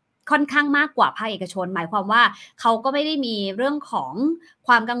บค่อนข้างมากกว่าภาคเอกชนหมายความว่าเขาก็ไม่ได้มีเรื่องของค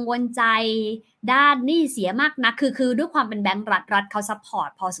วามกังวลใจด้านหนี้เสียมากนักคือด้วยความเป็นแบงก์รัฐเขาซัพพอร์ต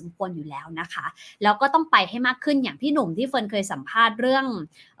พอสมควรอยู่แล้วนะคะแล้วก็ต้องไปให้มากขึ้นอย่างพี่หนุ่มที่เฟิร์นเคยสัมภาษณ์เรื่อง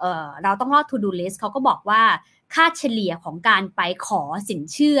เราต้องรอด to do list เขาก็บอกว่าค่าเฉลี่ยของการไปขอสิน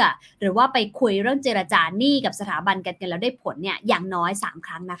เชื่อหรือว่าไปคุยเรื่องเจรจาหนี้กับสถาบันการเงินแล้วได้ผลเนี่ยอย่างน้อย3ค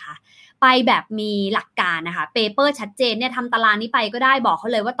รั้งนะคะไปแบบมีหลักการนะคะเปเปอร์ชัดเจนเนี่ยทำตารางนี้ไปก็ได้บอกเขา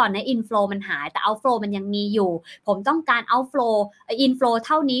เลยว่าตอนนี้อินฟลูมันหายแต่เอาท์ฟลูมันยังมีอยู่ผมต้องการเอาท์ฟลูอินฟลูเ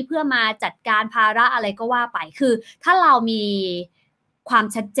ท่านี้เพื่อมาจัดการภาระอะไรก็ว่าไปคือถ้าเรามีความ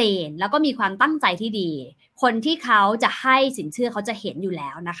ชัดเจนแล้วก็มีความตั้งใจที่ดีคนที่เขาจะให้สินเชื่อเขาจะเห็นอยู่แล้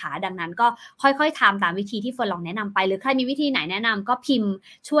วนะคะดังนั้นก็ค่อยๆทำตามวิธีที่เฟิร์นลองแนะนำไปหรือใครมีวิธีไหนแนะนำก็พิมพ์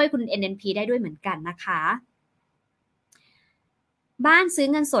ช่วยคุณ NNP ได้ด้วยเหมือนกันนะคะบ้านซื้อ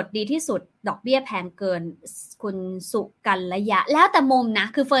เงินสดดีที่สุดดอกเบี้ยแพงเกินคุณสุกัลยะแล้วแต่มุมนะ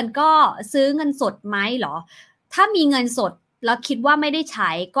คือเฟิร์นก็ซื้อเงินสดไหมเหรอถ้ามีเงินสดแล้วคิดว่าไม่ได้ใช้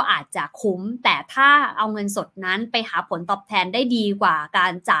ก็อาจจะคุ้มแต่ถ้าเอาเงินสดนั้นไปหาผลตอบแทนได้ดีกว่ากา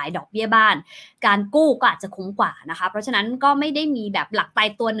รจ่ายดอกเบี้ยบ้านการกู้ก็อาจจะคุ้มกว่านะคะเพราะฉะนั้นก็ไม่ได้มีแบบหลักตาย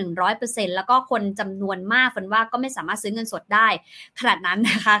ตัว 100% แล้วก็คนจำนวนมากเฟิร์นว่าก็ไม่สามารถซื้อเงินสดได้ขนาดนั้น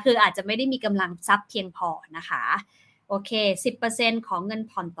นะคะคืออาจจะไม่ได้มีกำลังทรัพย์เพียงพอนะคะโอเค 10% ของเงิน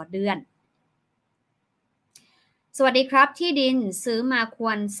ผ่อนต่อเดือนสวัสดีครับที่ดินซื้อมาคว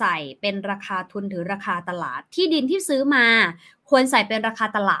รใส่เป็นราคาทุนหรือราคาตลาดที่ดินที่ซื้อมาควรใส่เป็นราคา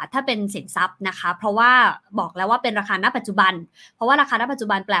ตลาดถ้าเป็นสินทรัพย์นะคะเพราะว่าบอกแล้วว่าเป็นราคาณปัจจุบันเพราะว่าราคาณปัจจุ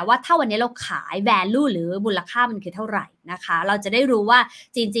บันแปลว่าถ้าวันนี้เราขาย value หรือมูลค่ามันคือเท่าไหร่นะคะเราจะได้รู้ว่า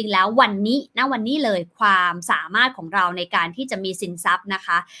จริงๆแล้ววันนี้เลยความสามารถของเราในการที่จะมีสินทรัพย์นะค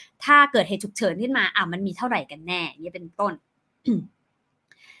ะถ้าเกิดเหตุฉุกเฉินขึ้นมามันมีเท่าไหร่กันแน่นี่เป็นต้น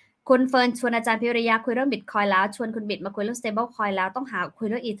คุณเฟิร์นชวนอาจารย์พิริยะคุยเรื่องบิตคอยแล้วชวนคุณบิตมาคุยเรื่อง stable coin แล้วต้องหาคุย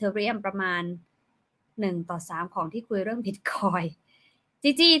เรื่องอีเธอเรียมประมาณ1:3ของที่คุยเรื่องบิตคอยจ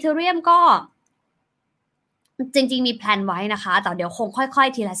ริงๆอีเธอเรียมก็จริงๆมีแพลนไว้นะคะแต่เดี๋ยวคงค่อย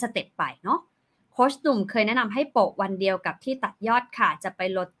ๆทีละสเต็ปไปเนาะโค้ชหนุ่มเคยแนะนำให้โปะวันเดียวกับที่ตัดยอดค่ะจะไป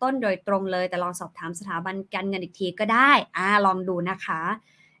ลดต้นโดยตรงเลยแต่ลองสอบถามสถาบันการเงินอีกทีก็ได้ลองดูนะคะ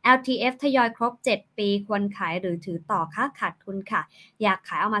LTF ทยอยครบ7ปีควรขายหรือถือต่อค่าขาดทุนค่ะอยากข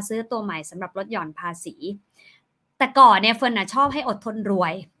ายเอามาซื้อตัวใหม่สำหรับลดหย่อนภาษี แต่ก่อนเนี่ยเฟิร์นชอบให้อดทนรว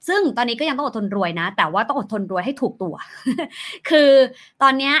ยซึ่งตอนนี้ก็ยังต้องอดทนรวยนะแต่ว่าต้องอดทนรวยให้ถูกตัว คือตอ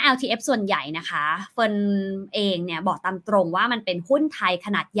นนี้ LTF ส่วนใหญ่นะคะเฟิร์นเองเนี่ยบอกตามตรงว่ามันเป็นหุ้นไทยข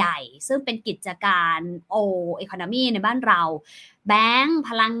นาดใหญ่ซึ่งเป็นกิจการeconomy ในบ้านเราแบงก์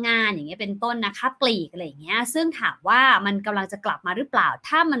พลังงานอย่างเงี้ยเป็นต้นนะคะปลีกอะไรอย่างเงี้ยซึ่งถามว่ามันกำลังจะกลับมาหรือเปล่า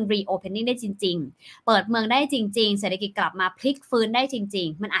ถ้ามัน reopening ได้จริงๆเปิดเมืองได้จริงๆเศรษฐกิจกลับมาพลิกฟื้นได้จริง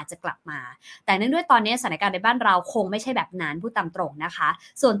ๆมันอาจจะกลับมาแต่เนื่องด้วยตอนนี้สถานการณ์ในบ้านเราคงไม่ใช่แบบนั้นพูดตามตรงนะคะ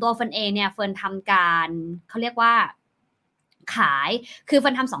ส่วนตัวเฟิร์นเองเนี่ยเฟิร์นทำการเขาเรียกว่าขายคือเฟิ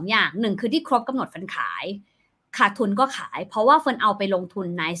ร์นทำ2 อย่าง1คือที่ครบกำหนดเฟิร์นขายขาดทุนก็ขายเพราะว่าเฟิร์นเอาไปลงทุน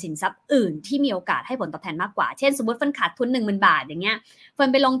ในสินทรัพย์อื่นที่มีโอกาสให้ผลตอบแทนมากกว่าเช่นสมมติเฟิร์นขาดทุน 10,000 บาทอย่างเงี้ยเฟิร์น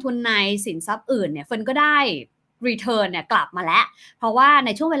ไปลงทุนในสินทรัพย์อื่นเนี่ยเฟิร์นก็ได้ return เนี่ยกลับมาแล้วเพราะว่าใน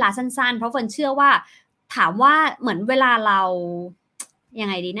ช่วงเวลาสั้นๆเพราะเฟิร์นเชื่อว่าถามว่าเหมือนเวลาเรายัง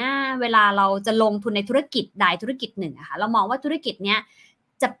ไงดีนะเวลาเราจะลงทุนในธุรกิจใดธุรกิจหนึ่งอะค่ะเรามองว่าธุรกิจเนี้ย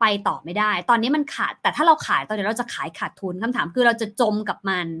จะไปต่อไม่ได้ตอนนี้มันขาดแต่ถ้าเราขายตอนนี้เราจะขายขาดทุนคำถามคือเราจะจมกับ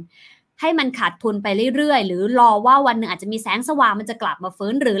มันให้มันขาดทุนไปเรื่อยๆหรือรอว่าวันหนึ่งอาจจะมีแสงสว่างมันจะกลับมา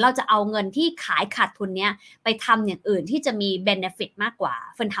ฟื้นหรือเราจะเอาเงินที่ขายขาดทุนเนี้ยไปทำอย่างอื่นที่จะมี benefit มากกว่า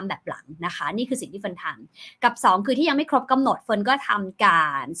เฟิร์นทำแบบหลังนะคะนี่คือสิ่งที่เฟิร์นทำกับ2คือที่ยังไม่ครบกำหนดเฟิร์นก็ทำกา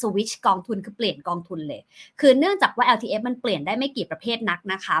รสวิตช์กองทุนคือเปลี่ยนกองทุนเลยคือเนื่องจากว่า LTF มันเปลี่ยนได้ไม่กี่ประเภทนัก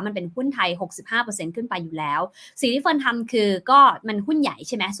นะคะมันเป็นหุ้นไทย 65% ขึ้นไปอยู่แล้วสิ่งที่เฟิร์นทำคือก็มันหุ้นใหญ่ใ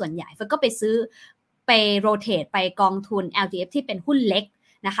ช่ไหมส่วนใหญ่เฟิร์นก็ไปซื้อไปโรเตทไปกองทุน LTF ที่เป็นหุ้นเล็ก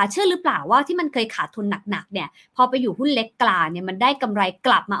นะคะเชื่อหรือเปล่าว่าที่มันเคยขาดทุนหนักๆเนี่ยพอไปอยู่หุ้นเล็กกลางเนี่ยมันได้กำไรก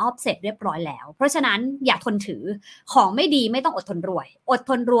ลับมาออฟเซ็ตเรียบร้อยแล้วเพราะฉะนั้นอย่าทนถือของไม่ดีไม่ต้องอดทนรวยอด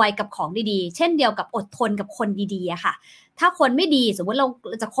ทนรวยกับของดีๆเช่นเดียวกับอดทนกับคนดีๆอะค่ะถ้าคนไม่ดีสมมติเรา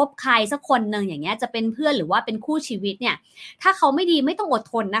จะคบใครสักคนนึงอย่างเงี้ยจะเป็นเพื่อนหรือว่าเป็นคู่ชีวิตเนี่ยถ้าเขาไม่ดีไม่ต้องอด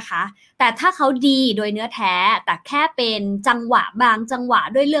ทนนะคะแต่ถ้าเขาดีโดยเนื้อแท้แต่แค่เป็นจังหวะบางจังหวะ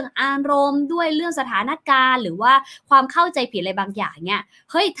ด้วยเรื่องอารมณ์ด้วยเรื่องสถานการณ์หรือว่าความเข้าใจผิดอะไรบางอย่างเนี่ย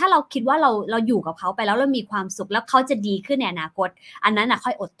เฮ้ยถ้าเราคิดว่าเราอยู่กับเขาไปแล้วเรามีความสุขแล้วเขาจะดีขึ้นในอนาคตอันนั้นนะค่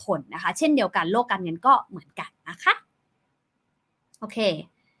อยอดทนนะคะเช่นเดียวกันโลกการเงินก็เหมือนกันนะคะโอเค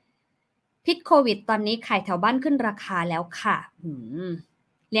พิษโควิดตอนนี้ไข่แถวบ้านขึ้นราคาแล้วค่ะ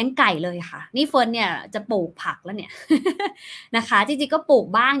เลี้ยงไก่เลยค่ะนี่เฟิร์นเนี่ยจะปลูกผักแล้วเนี่ย นะคะจริงๆก็ปลูก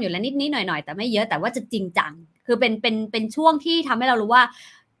บ้างอยู่แล้วนิดๆหน่อยๆแต่ไม่เยอะแต่ว่าจะจริงจังคือเป็นช่วงที่ทำให้เรารู้ว่า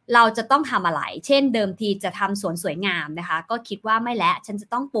เราจะต้องทำอะไรเช่นเดิมทีจะทำสวนสวยงามนะคะก็คิดว่าไม่แล้วฉันจะ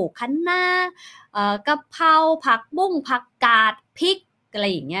ต้องปลูกคะน้ากะเพราผักบุ้งผักกาดพริกอะไร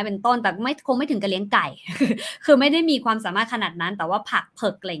อย่างเงี้ยเป็นต้นแต่คงไม่ถึงกับเลี้ยงไก่ คือไม่ได้มีความสามารถขนาดนั้นแต่ว่าผักเผื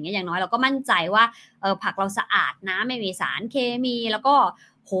อกอะไรอย่างเงี้ยอย่างน้อยเราก็มั่นใจว่าผักเราสะอาดนะไม่มีสารเคมีแล้วก็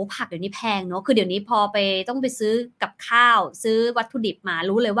โหผักเดี๋ยวนี้แพงเนอะคือเดี๋ยวนี้พอไปต้องไปซื้อกับข้าวซื้อวัตถุดิบมา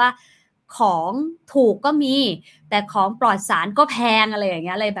รู้เลยว่าของถูกก็มีแต่ของปลอดสารก็แพงอะไรอย่างเ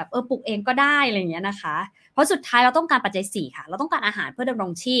งี้ยเลยแบบปลูกเองก็ได้อะไรอย่างเงี้ยนะคะเพราะสุดท้ายเราต้องการปัจจัย4ค่ะเราต้องการอาหารเพื่อดำร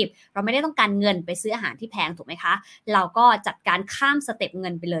งชีพเราไม่ได้ต้องการเงินไปซื้ออาหารที่แพงถูกไหมคะเราก็จัดการข้ามสเต็ปเงิ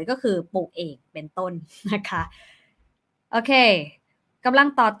นไปเลยก็คือปลูกเองเป็นต้นนะคะโอเคกำลัง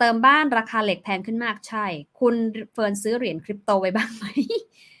ต่อเติมบ้านราคาเหล็กแพงขึ้นมากใช่คุณเฟิร์นซื้อเหรียญคริปโตไว้บ้างไหม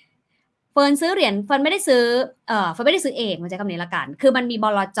เฟิร์นซื้อเหรียญเฟิร์นไม่ได้ซื้อเฟิร์นไม่ได้ซื้อเองมันใช้คำนี้ละกันคือมันมีบ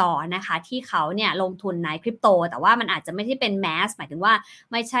ลจ.นะคะที่เขาเนี่ยลงทุนในคริปโตแต่ว่ามันอาจจะไม่ใช่เป็นแมสหมายถึงว่า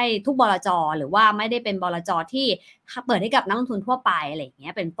ไม่ใช่ทุกบลจ.หรือว่าไม่ได้เป็นบลจ.ที่เปิดให้กับนักลงทุนทั่วไปอะไรอย่างเงี้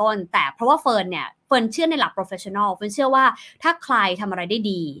ยเป็นต้นแต่เพราะว่าเฟิร์นเนี่ยเฟิร์นเชื่อในหลัก professional เฟิร์นเชื่อว่าถ้าใครทำอะไรได้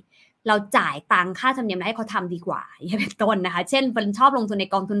ดีเราจ่ายตังค่าธรรมเนียมให้เขาทำดีกว่าอย่างนี้เป็นต้นนะคะเช่นเฟิร์นชอบลงทุนใน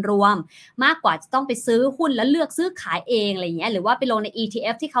กองทุนรวมมากกว่าจะต้องไปซื้อหุ้นแล้วเลือกซื้อขายเองอะไรอย่างเงี้ยหรือว่าไปลงใน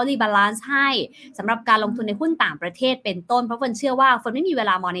ETF ที่เขารีบาลานซ์ให้สำหรับการลงทุนในหุ้นต่างประเทศเป็นต้นเพราะเฟิร์นเชื่อว่าเฟิร์นไม่มีเว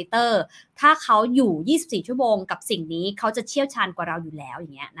ลามอนิเตอร์ถ้าเขาอยู่24ชั่วโมงกับสิ่งนี้เขาจะเชี่ยวชาญกว่าเราอยู่แล้วอย่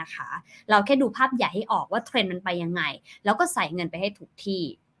างเงี้ยนะคะเราแค่ดูภาพใหญ่ให้ออกว่าเทรนด์มันไปยังไงแล้วก็ใส่เงินไปให้ถูกที่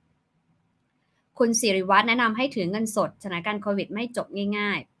คุณศิริวัฒน์แนะนำให้ถือเงินสดสถานการณ์โควิดไม่จบง่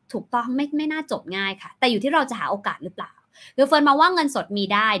ายๆถูกต้องไม่น่าจบง่ายค่ะแต่อยู่ที่เราจะหาโอกาสหรือเปล่าคือเฟิร์นมองว่าเงินสดมี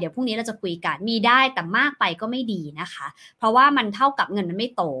ได้เดี๋ยวพรุ่งนี้เราจะคุยกันมีได้แต่มากไปก็ไม่ดีนะคะเพราะว่ามันเท่ากับเงินมันไม่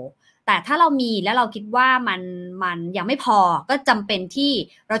โตแต่ถ้าเรามีแล้วเราคิดว่ามันยังไม่พอก็จำเป็นที่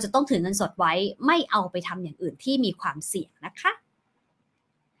เราจะต้องถือเงินสดไว้ไม่เอาไปทำอย่างอื่นที่มีความเสี่ยงนะคะ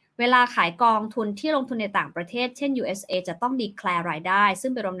เวลาขายกองทุนที่ลงทุนในต่างประเทศเช่น USA จะต้อง declare รายได้ซึ่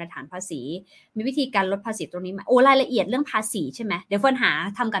งเป็นรวมในฐานภาษีมีวิธีการลดภาษีตรงนี้ไหมรายละเอียดเรื่องภาษีใช่ไหมเดี๋ยวเฟิร์นหา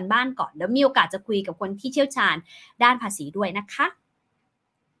ทำกันบ้านก่อนเดี๋ยวมีโอกาสจะคุยกับคนที่เชี่ยวชาญด้านภาษีด้วยนะคะ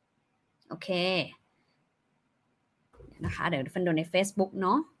โอเคนะคะเดี๋ยวเฟิร์นดูใน Facebook เน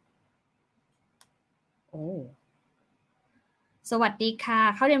าะโอ้ สวัสดีค่ะ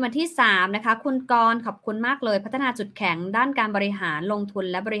เข้าเรียนวันที่3นะคะคุณกรณ์ขอบคุณมากเลยพัฒนาจุดแข็งด้านการบริหารลงทุน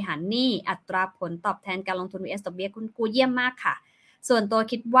และบริหารหนี้อัตราผลตอบแทนการลงทุน vs ดอกเบี้ยคุณกูเยี่ยมมากค่ะส่วนตัว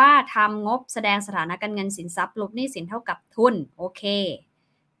คิดว่าทำงบแสดงสถานะการเงินสินทรัพย์ลบหนี้สินเท่ากับทุนโอเค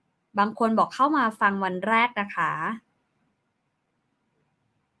บางคนบอกเข้ามาฟังวันแรกนะคะ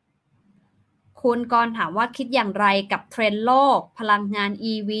คุณกรณ์ถามว่าคิดอย่างไรกับเทรนด์โลกพลังงาน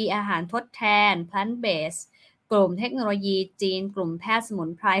EV อาหารทดแทน Plant Based กลุ่มเทคโนโลยีจีนกลุ่มแพทย์สมุน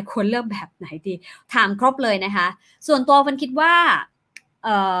ไพรควรเลือกแบบไหนดีถามครบเลยนะคะส่วนตัวฟันคิดว่า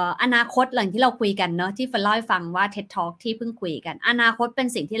อนาคตหลังที่เราคุยกันเนาะที่ฟันเล่าให้ฟังว่า TED Talk ที่เพิ่งคุยกันอนาคตเป็น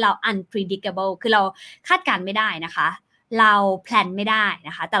สิ่งที่เรา unpredictable คือเราคาดการณ์ไม่ได้นะคะเราแพลนไม่ได้น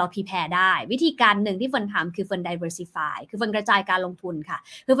ะคะแต่เรา prepare ได้วิธีการหนึ่งที่เฟิร์นทำคือเฟิร์น diversify คือเฟิร์นกระจายการลงทุนค่ะ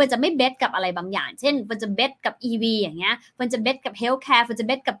คือเฟิร์นจะไม่เบสกับอะไรบางอย่างเช่นเฟิร์นจะเบสกับ EV อย่างเงี้ยเฟิร์นจะเบสกับ healthcare เฟิร์นจะเ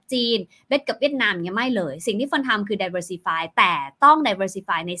บสกับจีนเบสกับเวียดนามอย่างเงี้ยไม่เลยสิ่งที่เฟิร์นทำคือ diversify แต่ต้อง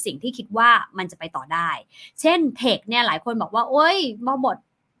diversify ในสิ่งที่คิดว่ามันจะไปต่อได้เช่น tech เนี่ยหลายคนบอกว่าโอ๊ยมาบด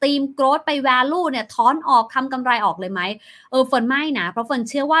ทีม growth ไป value เนี่ยถอนออกทำกำไรออกเลยไหมเฟิร์นไม่นะเพราะเฟิร์น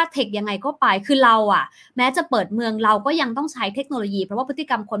เชื่อว่าเทคยังไงก็ไปคือเราอะแม้จะเปิดเมืองเราก็ยังต้องใช้เทคโนโลยีเพราะว่าพฤติ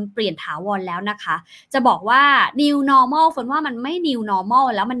กรรมคนเปลี่ยนถาวรแล้วนะคะจะบอกว่า new normal เฟิร์นว่ามันไม่ new normal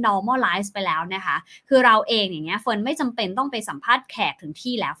แล้วมัน normalize ไปแล้วนะคะคือเราเองอย่างเงี้ยเฟิร์นไม่จำเป็นต้องไปสัมภาษณ์แขกถึง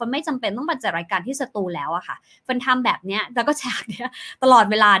ที่แล้วเฟิร์นไม่จำเป็นต้องมาจัดรายการที่สตูแล้วอะค่ะเฟิร์นทำแบบเนี้ยแล้วก็ฉากเนี้ยตลอด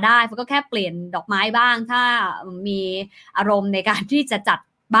เวลาได้เฟิร์นก็แค่เปลี่ยนดอกไม้บ้างถ้ามีอารมณ์ในการที่จะจัด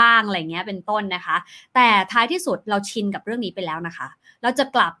บ้างอะไรเงี้ยเป็นต้นนะคะแต่ท้ายที่สุดเราชินกับเรื่องนี้ไปแล้วนะคะเราจะ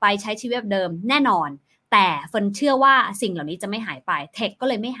กลับไปใช้ชีวิตแบบเดิมแน่นอนแต่เฟิร์นเชื่อว่าสิ่งเหล่านี้จะไม่หายไปเทคก็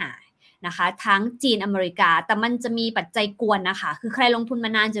เลยไม่หายนะคะทั้งจีนอเมริกาแต่มันจะมีปัจจัยกวนนะคะคือใครลงทุนมา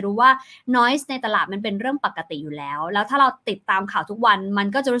นานจะรู้ว่า noise ในตลาดมันเป็นเรื่องปกติอยู่แล้วแล้วถ้าเราติดตามข่าวทุกวันมัน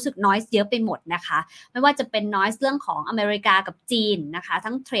ก็จะรู้สึก noise เยอะไปหมดนะคะไม่ว่าจะเป็น noise เรื่องของอเมริกากับจีนนะคะ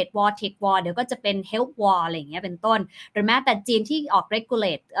ทั้ง trade war tech war เดี๋ยวก็จะเป็น health war อะไรอย่างเงี้ยเป็นต้นหรือแม้แต่จีนที่ออก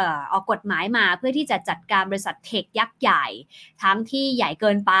regulate ออกกฎหมายมาเพื่อที่จะจัดการบริษัทเทคยักษ์ใหญ่ทั้งที่ใหญ่เกิ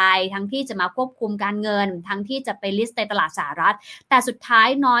นไปทั้งที่จะมาควบคุมการเงินทั้งที่จะไป list ในตลาดสหรัฐแต่สุดท้าย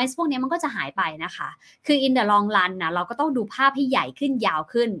noise พวกนี้มันก็จะหายไปนะคะคือ in the long run นะเราก็ต้องดูภาพให้ใหญ่ขึ้นยาว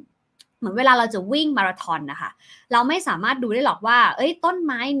ขึ้นเหมือนเวลาเราจะวิ่งมาราธอนนะคะเราไม่สามารถดูได้หรอกว่าเอ้ยต้นไ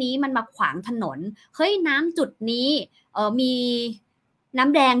ม้นี้มันมาขวางถนนเฮ้ยน้ำจุดนี้มีน้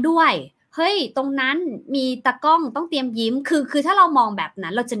ำแดงด้วยเฮ้ยตรงนั้นมีตะกล้องต้องเตรียมยิ้มคือถ้าเรามองแบบนั้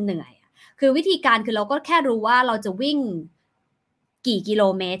นเราจะเหนื่อยคือวิธีการคือเราก็แค่รู้ว่าเราจะวิ่งกี่กิโล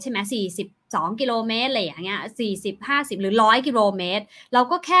เมตรใช่ไหม42 กิโลเมตรอะไรอย่างเงี้ย40 50หรือ100 กิโลเมตรเรา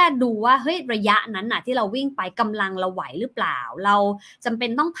ก็แค่ดูว่าเฮ้ยระยะนั้นน่ะที่เราวิ่งไปกำลังเราไหวหรือเปล่าเราจำเป็น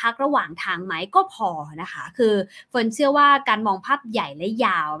ต้องพักระหว่างทางไหมก็พอนะคะคือเฟิร์นเชื่อว่าการมองภาพใหญ่และย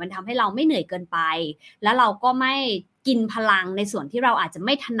าวมันทำให้เราไม่เหนื่อยเกินไปแล้วเราก็ไม่กินพลังในส่วนที่เราอาจจะไ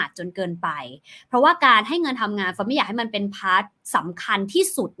ม่ถนัดจนเกินไปเพราะว่าการให้เงินทำงานเฟิร์นไม่อยากให้มันเป็นพาร์ทสำคัญที่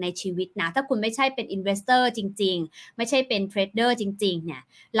สุดในชีวิตนะถ้าคุณไม่ใช่เป็นอินเวสเตอร์จริงๆไม่ใช่เป็นเทรดเดอร์จริงๆเนี่ย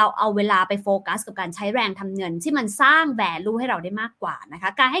เราเอาเวลาไปโฟกัสกับการใช้แรงทำเงินที่มันสร้าง value ให้เราได้มากกว่านะคะ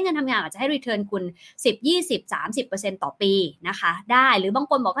การให้เงินทำงานอาจจะให้ return คุณ10 20 30% ต่อปีนะคะได้หรือบาง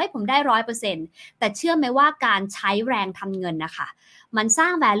คนบอกให้ผมได้ 100% แต่เชื่อไหมว่าการใช้แรงทำเงินนะคะมันสร้า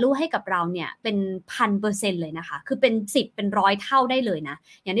ง value ให้กับเราเนี่ยเป็น 1,000% เลยนะคะคือเป็น10เป็น100เท่าได้เลยนะ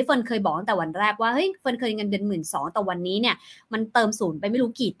อย่างที่เฟิร์นเคยบอกตั้งแต่วันแรกว่าเฮ้ยเฟิร์นเคยเงินเดือน 12,000 แต่วันนี้เนี่ยมันเติมศูนย์ไปไม่รู้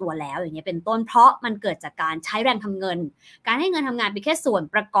กี่ตัวแล้วอย่างเงี้ยเป็นต้นเพราะมันเกิดจากการใช้แรงทำเงินการให้เงินทำงานเป็นแค่ส่วน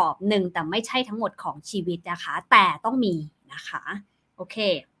ประกอบหนึ่งแต่ไม่ใช่ทั้งหมดของชีวิตนะคะแต่ต้องมีนะคะโอเค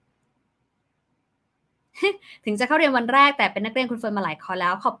ถึงจะเข้าเรียนวันแรกแต่เป็นนักเรียนคุณเฟิร์นมาหลายคอร์สแล้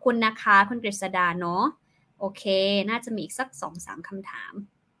วขอบคุณนะคะคุณกฤษดาเนาะโอเคน่าจะมีอีกสัก 2-3 คำถาม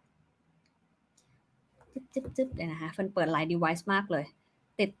จึ๊บเลยนะคะเฟิร์นเปิดหลาย device มากเลย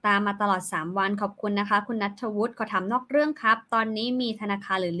ติดตามมาตลอด3วันขอบคุณนะคะคุณณัฐวุฒิขอถามนอกเรื่องครับตอนนี้มีธนาค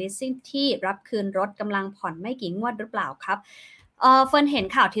ารหรือ leasing ที่รับคืนรถกำลังผ่อนไม่กี่งวดหรือเปล่าครับเฟิร์นเห็น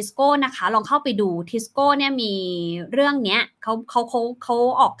ข่าวทิสโก้นะคะลองเข้าไปดูทิสโก้เนี่ยมีเรื่องเนี้ยเขา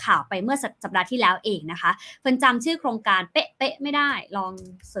ออกข่าวไปเมื่อสัปดาห์ที่แล้วเองนะคะเฟิร์นจำชื่อโครงการเป๊ะไม่ได้ลอง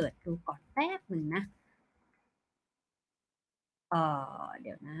เสิร์ชดูก่อนแป๊บหนึ่งนะเ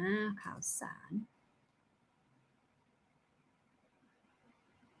ดี๋ยวนะข่าวสาร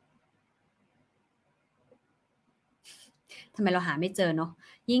ทำไมเราหาไม่เจอเนาะ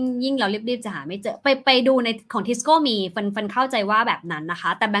ยิ่งเรารีบๆจะหาไม่เจอไปดูในของทิสโก้มีฟันเข้าใจว่าแบบนั้นนะคะ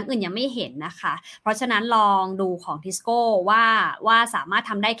แต่แบงก์อื่นยังไม่เห็นนะคะเพราะฉะนั้นลองดูของทิสโก้ว่าสามารถ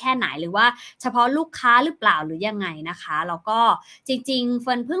ทำได้แค่ไหนหรือว่าเฉพาะลูกค้าหรือเปล่าหรือยังไงนะคะแล้วก็จริงๆ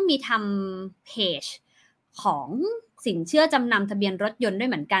เพิ่งมีทำเพจของสินเชื่อจำนำทะเบียนรถยนต์ด้วย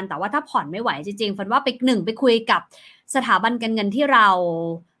เหมือนกันแต่ว่าถ้าผ่อนไม่ไหวจริงๆว่าไปคุยกับ สถาบันการเงินที่เรา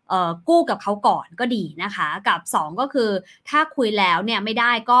กู้กับเขาก่อนก็ดีนะคะกับ2ก็คือถ้าคุยแล้วเนี่ยไม่ไ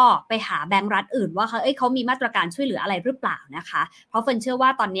ด้ก็ไปหาแบงก์รัฐอื่นว่าเขามีมาตรการช่วยเหลืออะไรหรือเปล่านะคะเพราะเฟิร์นเชื่อว่า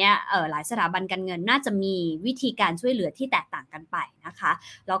ตอนนี้หลายสถาบันการเงินน่าจะมีวิธีการช่วยเหลือที่แตกต่างกันไปนะคะ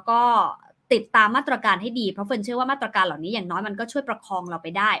แล้วก็ติดตามมาตรการให้ดีเพราะเฟิร์นเชื่อว่ามาตรการเหล่านี้อย่างน้อยมันก็ช่วยประคองเราไป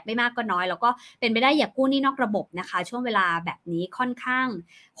ได้ไม่มากก็น้อยแล้วก็เป็นไปได้อย่ากู้หนี้นอกระบบนะคะช่วงเวลาแบบนี้ค่อนข้าง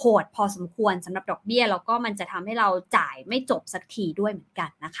โหดพอสมควรสำหรับดอกเบี้ยแล้วก็มันจะทำให้เราจ่ายไม่จบสักทีด้วยเหมือนกัน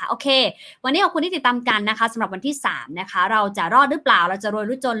นะคะโอเควันนี้ขอบคุณที่ติดตามกันนะคะสำหรับวันที่3นะคะเราจะรอดหรือเปล่าเราจะรวยห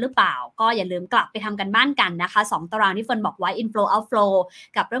รือจนหรือเปล่าก็อย่าลืมกลับไปทำกันบ้านกันนะคะ2ตารางที่เฟิร์นบอกไว้ inflow outflow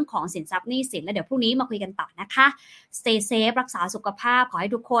กับเรื่องของสินทรัพย์หนี้สินแล้วเดี๋ยวพรุ่งนี้มาคุยกันต่อนะคะ stay safe รักษาสุขภาพขอให้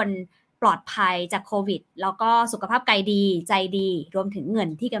ทุกคนปลอดภัยจากโควิดแล้วก็สุขภาพกายดีใจดีรวมถึงเงิน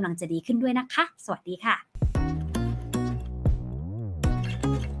ที่กำลังจะดีขึ้นด้วยนะคะสวัสดีค่ะ